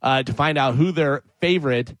 to find out who their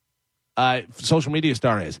favorite social media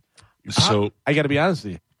star is. So I got to be honest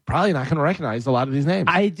with you. Probably not going to recognize a lot of these names.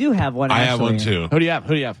 I do have one. I Actually. have one too. Who do you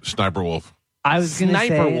have? Sniper Wolf. I was going to say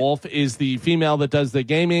Sniper Wolf is the female that does the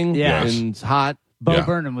gaming. Yeah. And it's hot. Bo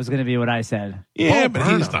Burnham was going to be what I said. Yeah, Bo but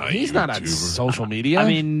Burnham. he's not on social media. I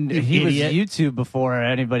mean, he was idiot. YouTube before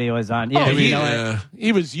anybody was on. Yeah, Oh, you know yeah.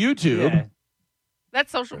 he was YouTube. Yeah.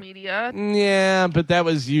 That's social media. Yeah, but that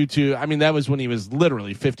was YouTube. I mean, that was when he was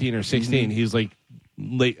literally 15 or 16. He's like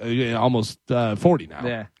late, almost 40 now.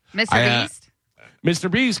 Yeah. Mr. Beast.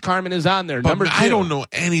 Mr. Beast, Carmen is on there. But Number 2. I don't know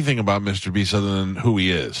anything about Mr. Beast other than who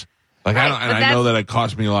he is. Like Right, I know that it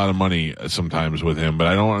costs me a lot of money sometimes with him, but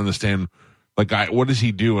I don't understand. Like, what does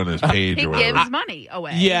he do on his page He or whatever? gives money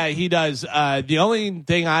away. Yeah, he does. The only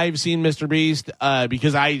thing I've seen Mr. Beast,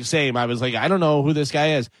 because I was like, I don't know who this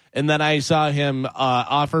guy is. And then I saw him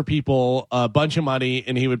offer people a bunch of money,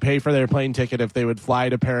 and he would pay for their plane ticket if they would fly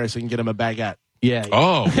to Paris and get him a baguette. Yeah.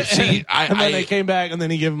 Oh, see, And then they came back, and then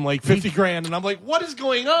he gave him like 50 grand, and I'm like, what is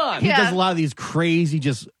going on? He Yeah. does a lot of these crazy,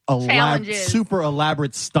 just Challenges. super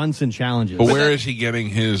elaborate stunts and challenges. but where is he getting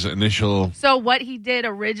his initial? So what he did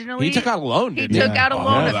originally, He took out a loan, He didn't he? took out a Oh,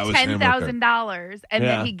 loan that of was him, $10,000, and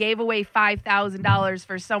Yeah. then he gave away $5,000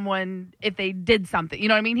 for someone if they did something. You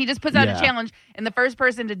know what I mean? He just puts out Yeah. a challenge, and the first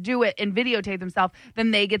person to do it and videotape themselves,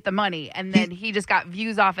 then they get the money, and then he just got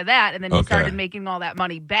views off of that, and then he Okay. started making all that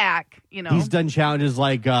money back. You know, He's done challenges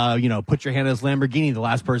like, put your hand on this Lamborghini. The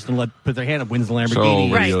last person to put their hand up wins the So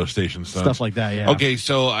Lamborghini. radio station Stuff like that, yeah. Okay,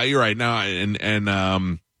 so you're right now, and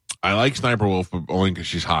I like Sniper Wolf, but only because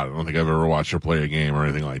she's hot. I don't think I've ever watched her play a game or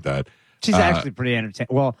anything like that. She's actually pretty entertaining.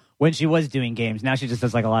 Well, when she was doing games, now she just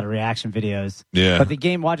does like a lot of reaction videos. Yeah. But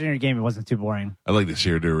watching her game, it wasn't too boring. I'd like to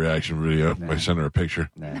see her do a reaction video. I send her a picture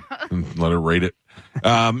Nah. and let her rate it.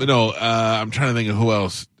 I'm trying to think of who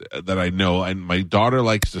else that I know. My daughter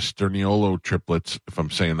likes the Sterniolo triplets, if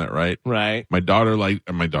I'm saying that right. Right.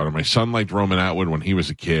 My son liked Roman Atwood when he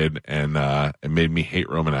was a kid, and it made me hate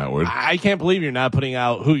Roman Atwood. I can't believe you're not putting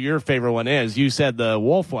out who your favorite one is. You said the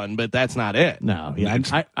Wolf one, but that's not it. No, yeah,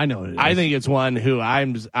 I know what it is. I think it's one who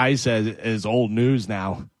I said is old news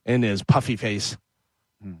now and is Puffy Face.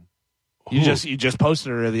 You just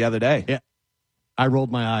posted her the other day. Yeah. I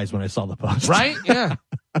rolled my eyes when I saw the post. Right? Yeah.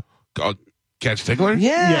 Cat Stickler?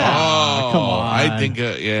 Yeah. Oh, Come on. I think, I'm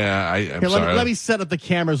Here, sorry. let me set up the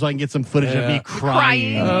camera so I can get some footage of me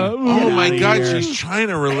crying. Crying. Oh my Get God, outta here. she's trying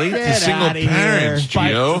to relate to Get single outta here. parents,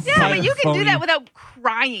 Gio. yeah, but you can do that without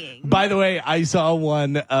crying. By the way, I saw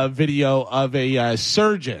one video of a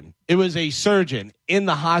surgeon. It was a surgeon in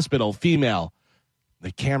the hospital, female.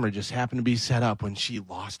 The camera just happened to be set up when she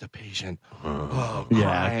lost a patient. Oh, Yeah,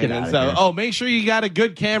 crying. get And outta so, here. oh, make sure you got a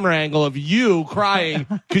good camera angle of you crying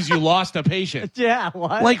because you lost a patient. Yeah,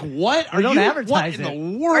 what? Like, what? Are don't you advertise what it. in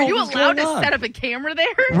the world? Are you is allowed to going on? set up a camera there?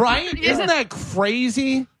 Right? Yeah. Isn't that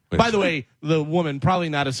crazy? By the way, the woman, probably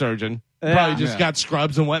not a surgeon, probably just got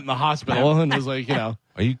scrubs and went in the hospital and was like, Are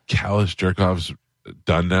you callous jerk-offs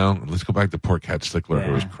done now? Let's go back to poor Cat Stickler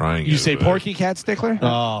who was crying. you say Porky Cat Stickler?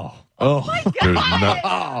 Oh.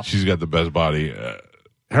 She's got the best body.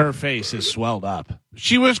 Her face is swelled up.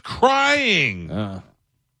 She was crying.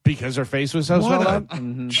 Because her face was so swelled up?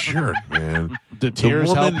 Jerk, man. The The tears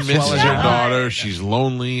woman help misses swell her it up. daughter. She's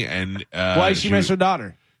lonely, and Why she miss her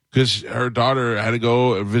daughter? Because her daughter had to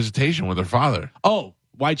go a visitation with her father. Oh,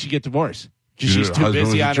 why'd she get divorced? Because She's her too husband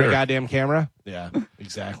busy was a on her jerk. goddamn camera? Yeah,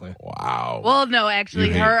 exactly. Wow. Well, no, actually,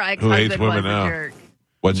 You hate- her who hates ex-husband was women a now? jerk.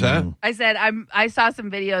 What's that? I said I saw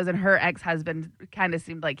some videos and her ex-husband kind of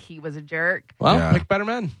seemed like he was a jerk. Well, pick better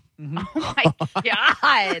men. Oh my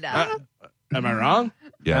God. Am I wrong?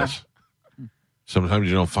 Yes. Sometimes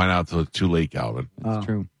you don't find out till it's too late, Galvin. That's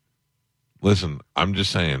true. Listen, I'm just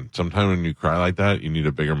saying, sometimes when you cry like that, you need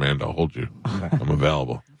a bigger man to hold you. I'm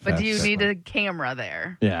available. But do you need a camera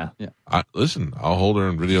there? Yeah. Listen, I'll hold her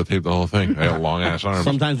and videotape the whole thing. I got long ass arms.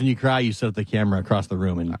 Sometimes when you cry, you set up the camera across the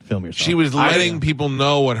room and film yourself. She was letting people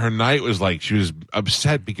know what her night was like. She was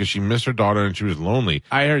upset because she missed her daughter and she was lonely.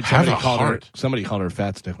 I heard Have somebody a called heart. her a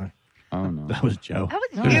fat stickler. Oh, no. That was Joe. That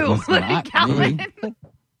was you, that's not Calvin. me.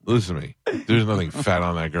 Listen to me. There's nothing fat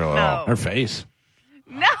on that girl at all. Her face.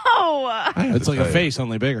 No. It's like a face,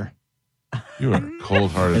 only bigger. You are a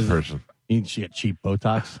cold-hearted person. She got cheap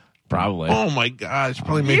Botox. Probably. Oh, my God. She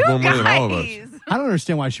probably You makes more money than all of us. guys. I don't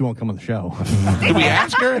understand why she won't come on the show. Did we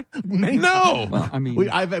ask her? No. Well, I mean,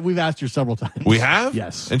 We've asked her several times. We have?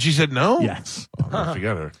 Yes. And she said no? Yes. Oh, I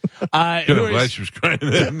forgot her. Who Good, I'm glad is- she was crying.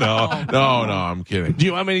 No, I'm kidding. do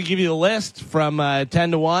you want me to give you the list from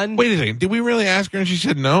 10 to 1? Wait a second. Did we really ask her and she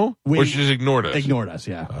said no? Or she just ignored us? Ignored us,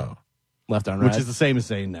 yeah. Oh, Left on right. Which is the same as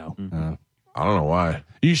saying no. I don't know why.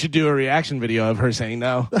 You should do a reaction video of her saying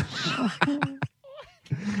no.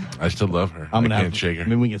 I still love her. I'm gonna can't shake her.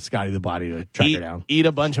 Maybe we can get Scotty the body to track her down. Eat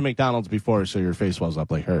a bunch of McDonald's before so your face swells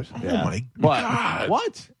up like hers. Oh, my What? God.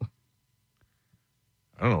 What?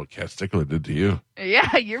 I don't know what Cat Stickler did to you.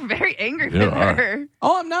 Yeah, you're very angry You with are. her.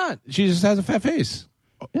 Oh, I'm not. She just has a fat face.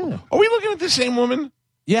 Yeah. Are we looking at the same woman?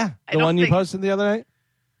 Yeah. I The don't one you think- posted the other night?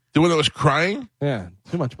 The one that was crying? Yeah.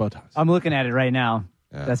 Too much Botox. I'm looking at it right now.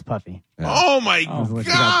 Yeah. That's Puffy. Oh, my look,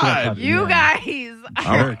 she got God. Puffy. You Yeah. guys.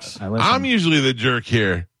 Jerks. I listen. I'm usually the jerk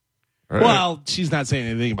here. Right? Well, she's not saying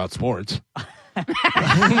anything about sports. because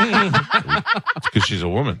she's a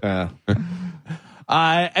woman.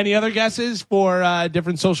 Any other guesses for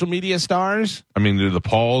different social media stars? I mean, do the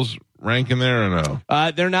Pauls rank in there or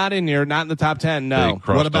no? They're not in here. Not in the top 10. They No.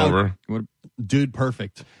 crossed What about- over. Dude,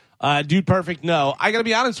 perfect. Dude Perfect, no. I got to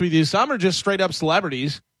be honest with you. Some are just straight up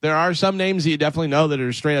celebrities. There are some names that you definitely know that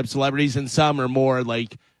are straight up celebrities, and some are more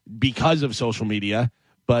like because of social media.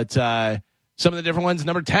 But some of the different ones.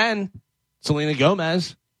 Number 10, Selena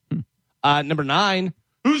Gomez. Number 9,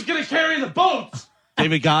 who's going to carry the boats?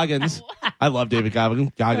 David Goggins. I love David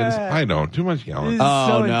Goggins. I don't. Too much yelling. Oh,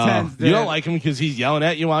 so no. intense, dude. You don't like him because he's yelling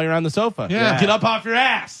at you while you're on the sofa. Yeah. Get up off your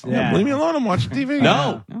ass. Yeah. Leave me alone. I'm watching TV.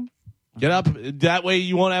 No. Get up. That way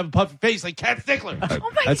you won't have a puffy face like Cat Stickler. Oh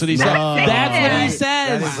my That's what he God. said. No. That's what he That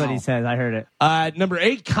says. is what he says. I heard it. Number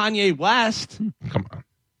 8, Kanye West. Come on.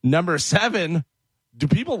 Number 7, do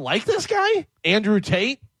people like this guy? Andrew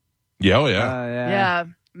Tate. Yeah, oh, yeah. Yeah.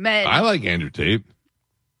 Men. I like Andrew Tate.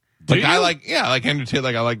 Do Like I you? like Andrew Tate.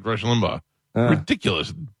 Like I like Rush Limbaugh.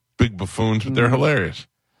 Ridiculous, big buffoons, but they're hilarious.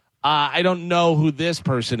 I don't know who this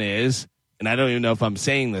person is, and I don't even know if I'm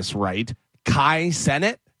saying this right. Kai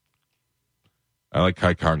Sennett. I like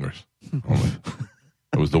Kai Congress. Only.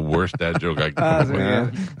 It was the worst dad joke I could come up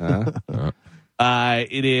with.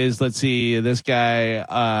 It is, let's see, this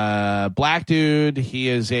guy, black dude. He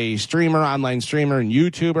is a streamer, online streamer and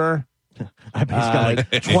YouTuber. I bet he's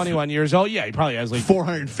got like 21 years old. Yeah, he probably has like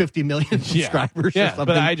 450 million subscribers or Yeah, something.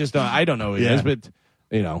 but I don't know who he Yeah. is, but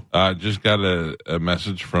you know. Just got a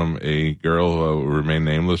message from a girl who will remain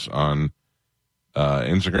nameless on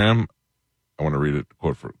Instagram. I want to read it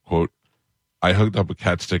quote for quote. I hooked up with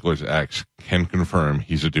Cat Stickler's ex. Can confirm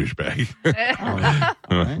he's a douchebag.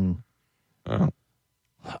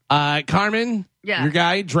 Carmen, Yeah. your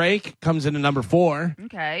guy Drake comes into number 4.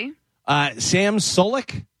 Okay. Sam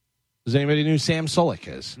Solik. Does anybody know who Sam Solik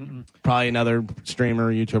is? Probably another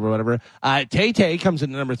streamer, YouTuber, whatever. Tay Tay comes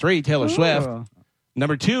into number 3. Taylor Swift.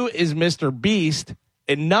 Number 2 is Mr. Beast.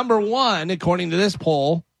 And number 1, according to this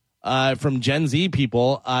poll from Gen Z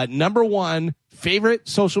people, number 1 favorite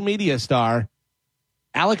social media star,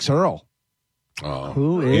 Alex Earl. Oh,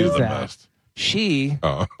 Who he's is the that? best. She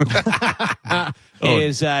Oh,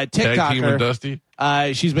 is a tag team with TikToker. Dusty.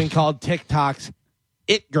 She's been called TikTok's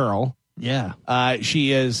It Girl. yeah.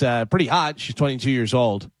 She is pretty hot. She's 22 years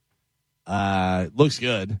old. Looks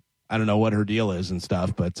good. I don't know what her deal is and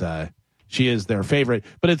stuff, but she is their favorite.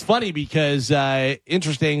 But it's funny because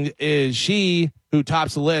interesting is she who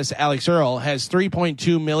tops the list, Alex Earl, has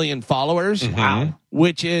 3.2 million followers. Wow.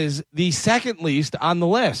 Which is the second least on the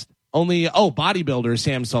list. Only, bodybuilder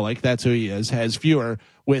Sam Solik, that's who he is, has fewer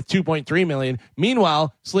with 2.3 million.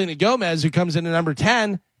 Meanwhile, Selena Gomez, who comes in at number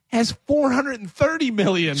 10, has 430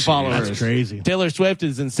 million followers. That's crazy. Taylor Swift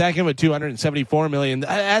is in second with 274 million.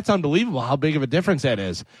 That's unbelievable how big of a difference that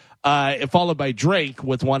is. Followed by Drake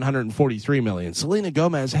with 143 million. Selena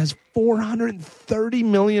Gomez has 430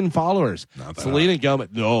 million followers. Selena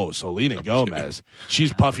Gomez.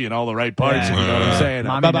 She's puffy in all the right parts. You know what I'm saying?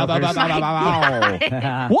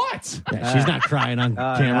 What? Yeah, she's not crying on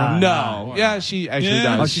camera. No. Yeah, she actually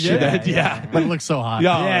does. Oh, she did? Yeah. But it looks so hot.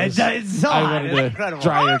 It's so I hot. wanted It's to incredible.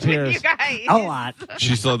 dry her tears. You guys. A lot.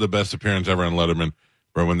 She still had the best appearance ever on Letterman.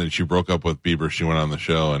 Where when she broke up with Bieber, she went on the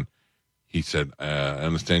show and he said, I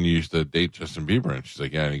understand you used to date Justin Bieber. And she's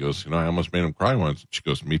like, yeah. And he goes, I almost made him cry once. She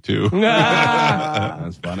goes, me too.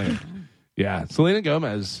 That's funny. Yeah. Selena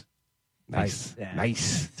Gomez. Nice. Yeah.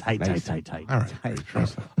 Nice. Tight. All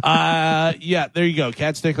right. Yeah, there you go.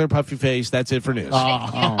 Cat Stickler, puffy face. That's it for news.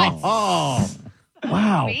 Oh,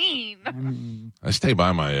 wow. Mean. I stay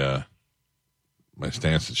by my my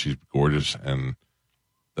stance that she's gorgeous and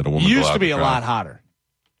that a woman Used to be a lot hotter.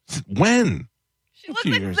 When? She looks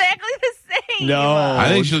few years. exactly the same. No. I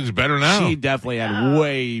think she looks better now. She definitely had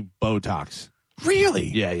way Botox. Really?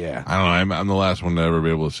 Yeah. I don't know. I'm the last one to ever be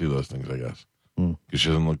able to see those things, I guess. Because she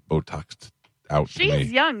doesn't look Botoxed out to me.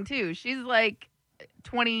 She's young too. She's like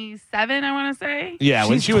 27, I want to say. Yeah,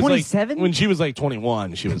 when She's she was 27? when she was like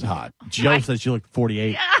 21, she was hot. Joe said she looked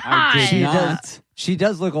 48. God. She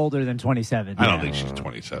does look older than 27. I don't think she's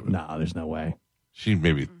 27. No, there's no way. She's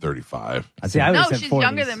maybe 35. See, I would No, have said she's 40s.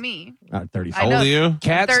 younger than me. 35. How old are you?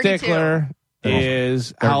 Cat 32. Stickler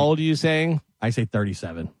is how old are you saying? I say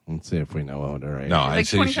 37. Let's see if we know what her age. No, She's I like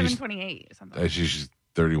say 27, she's 28 or something. she's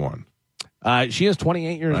 31. She is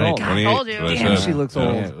 28 years Right, old. 28. told you. That's what I Damn, said. she looks Yeah.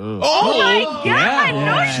 old. Oh my God. yeah.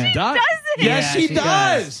 No, she does. doesn't. Yes, Yeah, she she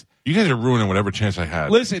does. You guys are ruining whatever chance I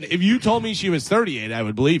had. Listen, if you told me she was 38, I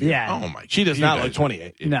would believe you. Yeah. Oh my! She does you not guys look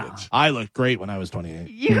 28. are No. idiots. I looked great when I was 28.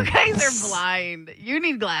 You guys are blind. You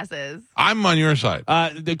need glasses. I'm on your side.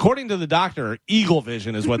 According to the doctor, eagle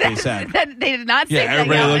vision is what they said. They did not say Yeah, that.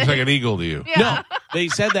 everybody Galvin. looks like an eagle to you. Yeah. No, they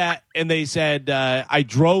said that, and they said I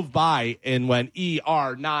drove by and went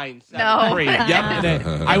ER973. No. Yep. And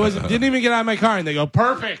then I didn't even get out of my car, and they go,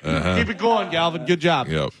 "Perfect, keep it going, Galvin. Good job."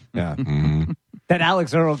 Yep. Yeah. That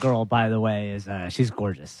Alex Earl girl, by the way, is she's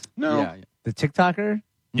gorgeous. No, The TikToker?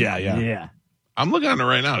 Yeah. Yeah. I'm looking at her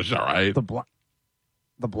right now. She's all right.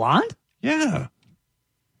 The blonde? Yeah.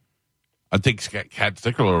 I think Cat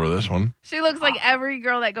Stickler over this one. She looks like every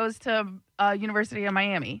girl that goes to University of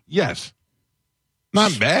Miami. Yes.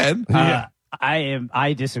 Not bad.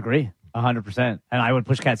 I disagree 100%, and I would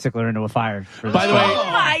push Cat Stickler into a fire. By the way, Oh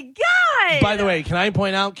my God. By the way, can I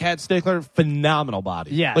point out Cat Stickler? Phenomenal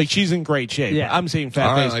body. Yeah. Like she's in great shape. Yeah. I'm seeing fat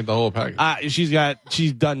I face. like the whole package.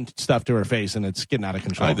 She's done stuff to her face and it's getting out of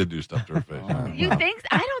control. I did do stuff to her face. You think?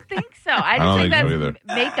 I don't think so. I don't just think think so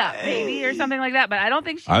that's makeup, maybe, or something like that. But I don't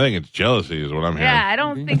think she. I think it's jealousy is what I'm hearing. Yeah, I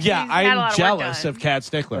don't think. Yeah, she's had a lot I'm of jealous work done. of Cat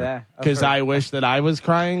Stickler Yeah, because of her. I wish that I was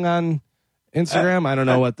crying on Instagram. I don't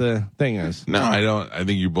know what the thing is. No, I don't. I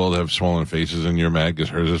think you both have swollen faces and you're mad because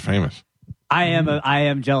hers is famous. I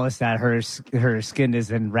am jealous that her skin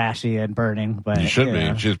isn't rashy and burning. But You should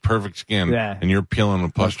yeah. be. She has perfect skin. Yeah. And you're peeling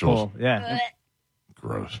with pustules. Cool. Yeah,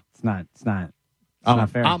 Gross. it's not not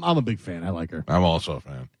fair. I'm a big fan. I like her. I'm also a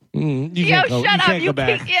fan. You Yo, can't go, shut you up! can't You go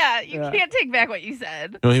back. can't. Yeah, you can't take back what you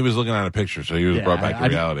said. No, he was looking at a picture, so he was brought back to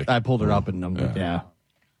reality. I pulled her up and Yeah.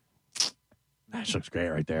 She looks great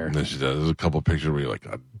right there. And then she does. There's a couple pictures where you're like,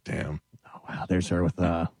 God damn. Oh, wow, there's her with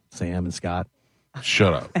Sam and Scott.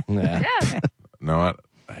 Shut up. Yeah. Yeah, You know what?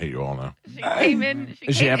 I hate you all now. she came in.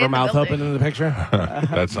 Does she came have her in the mouth building. open in the picture?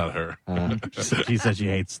 That's not her. She said she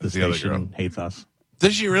hates the The other station girl. and hates us.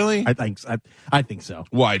 Did she really? I think so.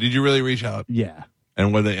 Why? Did you really reach out? Yeah,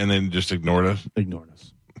 And then just ignored us? ignored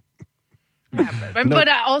us. But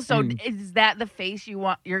also, is that the face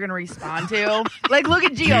you're going to respond to? Like, look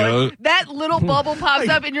at Gio. Gio? That little bubble pops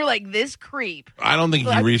up, and you're like, this creep. I don't think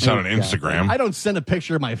he reached out on Instagram. I don't send a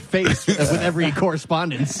picture of my face with every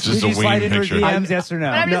correspondence. It's just Did a you slide winged in her picture. DMs? Yes or no?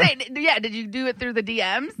 But I'm just saying, yeah, did you do it through the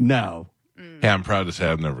DMs? No. Yeah, I'm proud to say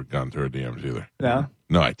I've never gone through her DMs either. No?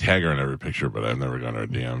 No, I tag her in every picture, but I've never gone to her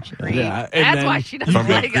DMs. Yeah, and That's then- why she doesn't If I'm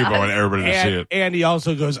being like creep, I want us. everybody to see it. And he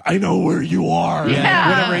also goes, I know where you are. Yeah.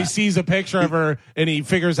 Whenever he sees a picture of her and he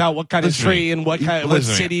figures out what kind of Listen, tree and what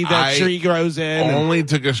city that I tree grows in. Only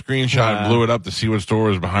took a screenshot and blew it up to see what store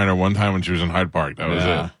was behind her one time when she was in Hyde Park. That was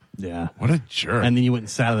it. Yeah. What a jerk. And then you went and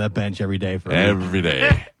sat on that bench every day for Every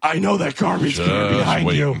day. I know that garbage can Just behind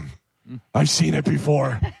waiting. you. I've seen it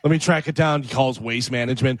before. Let me track it down. He calls waste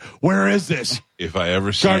management. Where is this? If I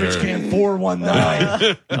ever see Garbage her, can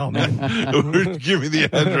 419. Oh man. give me the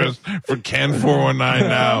address for Can 419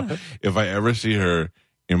 now. If I ever see her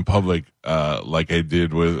in public, like I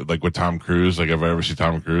did with Tom Cruise, like if I ever see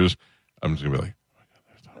Tom Cruise, I'm just gonna be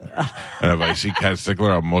like, And if I see Cat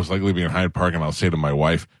Stickler, I'll most likely be in Hyde Park, and I'll say to my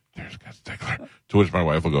wife, "There's Cat Stickler." To which my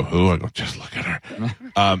wife will go, "Who?" I go, "Just look at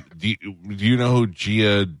her." Do you know who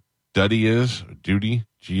Gia Duddy is? Duty?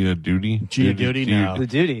 Gia Duty? Gia Duty? No. The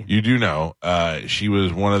Duty. You do know. She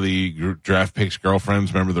was one of the draft picks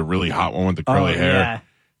girlfriends. Remember the really hot one with the curly hair? Yeah.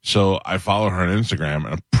 So I follow her on Instagram, and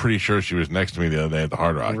I'm pretty sure she was next to me the other day at the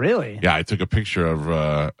Hard Rock. Really? Yeah, I took a picture of,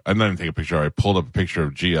 I didn't take a picture, I pulled up a picture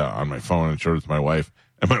of Gia on my phone and showed it to my wife,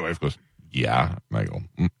 and my wife goes, "Yeah." And I go,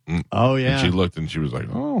 "Mm-mm." Oh, yeah. And she looked, and she was like,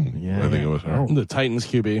 "Oh, Yeah, I think yeah. it was her." The Titans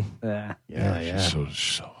QB. Yeah. She's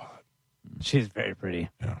so hot. She's very pretty.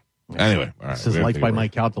 Yeah. Anyway, all right. This is we have liked to by take a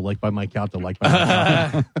Mike Calta, liked by Mike Calta, liked by Mike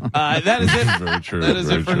Calta. That is it. break. Very true. That is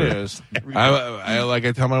very it for true. news. I like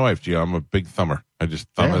I tell my wife, Gia, I'm a big thumber. I just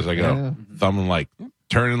thumb Yeah, as I go. yeah. Thumb like,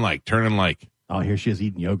 turn and like. Oh, here she is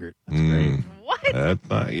eating yogurt. That's great. What? That's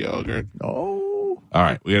not yogurt. Oh. All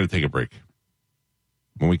right, we got to take a break.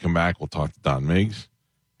 When we come back, we'll talk to Don Miggs.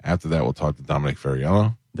 After that, we'll talk to Dominic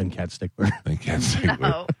Ferriello. Then Cat Stickler. Then Cat Stickler,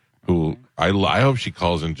 No. who I hope she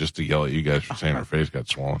calls in just to yell at you guys for saying her face got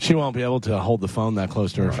swollen. She won't be able to hold the phone that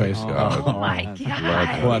close to her face. God. Oh my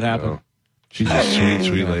God. What happened? She's a sweet,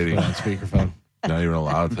 sweet lady. Put on speakerphone. Not even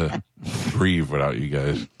allowed to breathe without you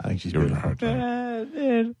guys. I think she's Giving doing her a hard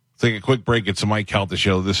time. Let's take a quick break. It's the Mike Calta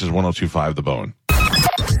Show. This is 102.5 The Bone.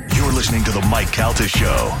 You're listening to the Mike Calta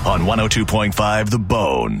Show on 102.5 The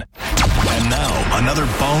Bone. And now, another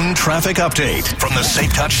Bone traffic update from the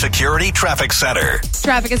Safe Touch Security Traffic Center.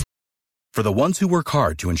 Traffic is For the ones who work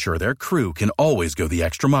hard to ensure their crew can always go the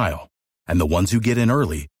extra mile, and the ones who get in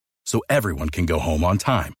early so everyone can go home on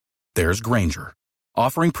time, there's Grainger,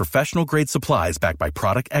 offering professional-grade supplies backed by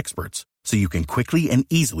product experts so you can quickly and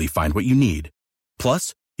easily find what you need.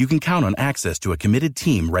 Plus, you can count on access to a committed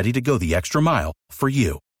team ready to go the extra mile for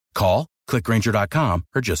you. Call, click Grainger.com,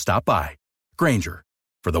 or just stop by. Grainger,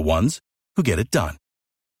 for the ones who get it done.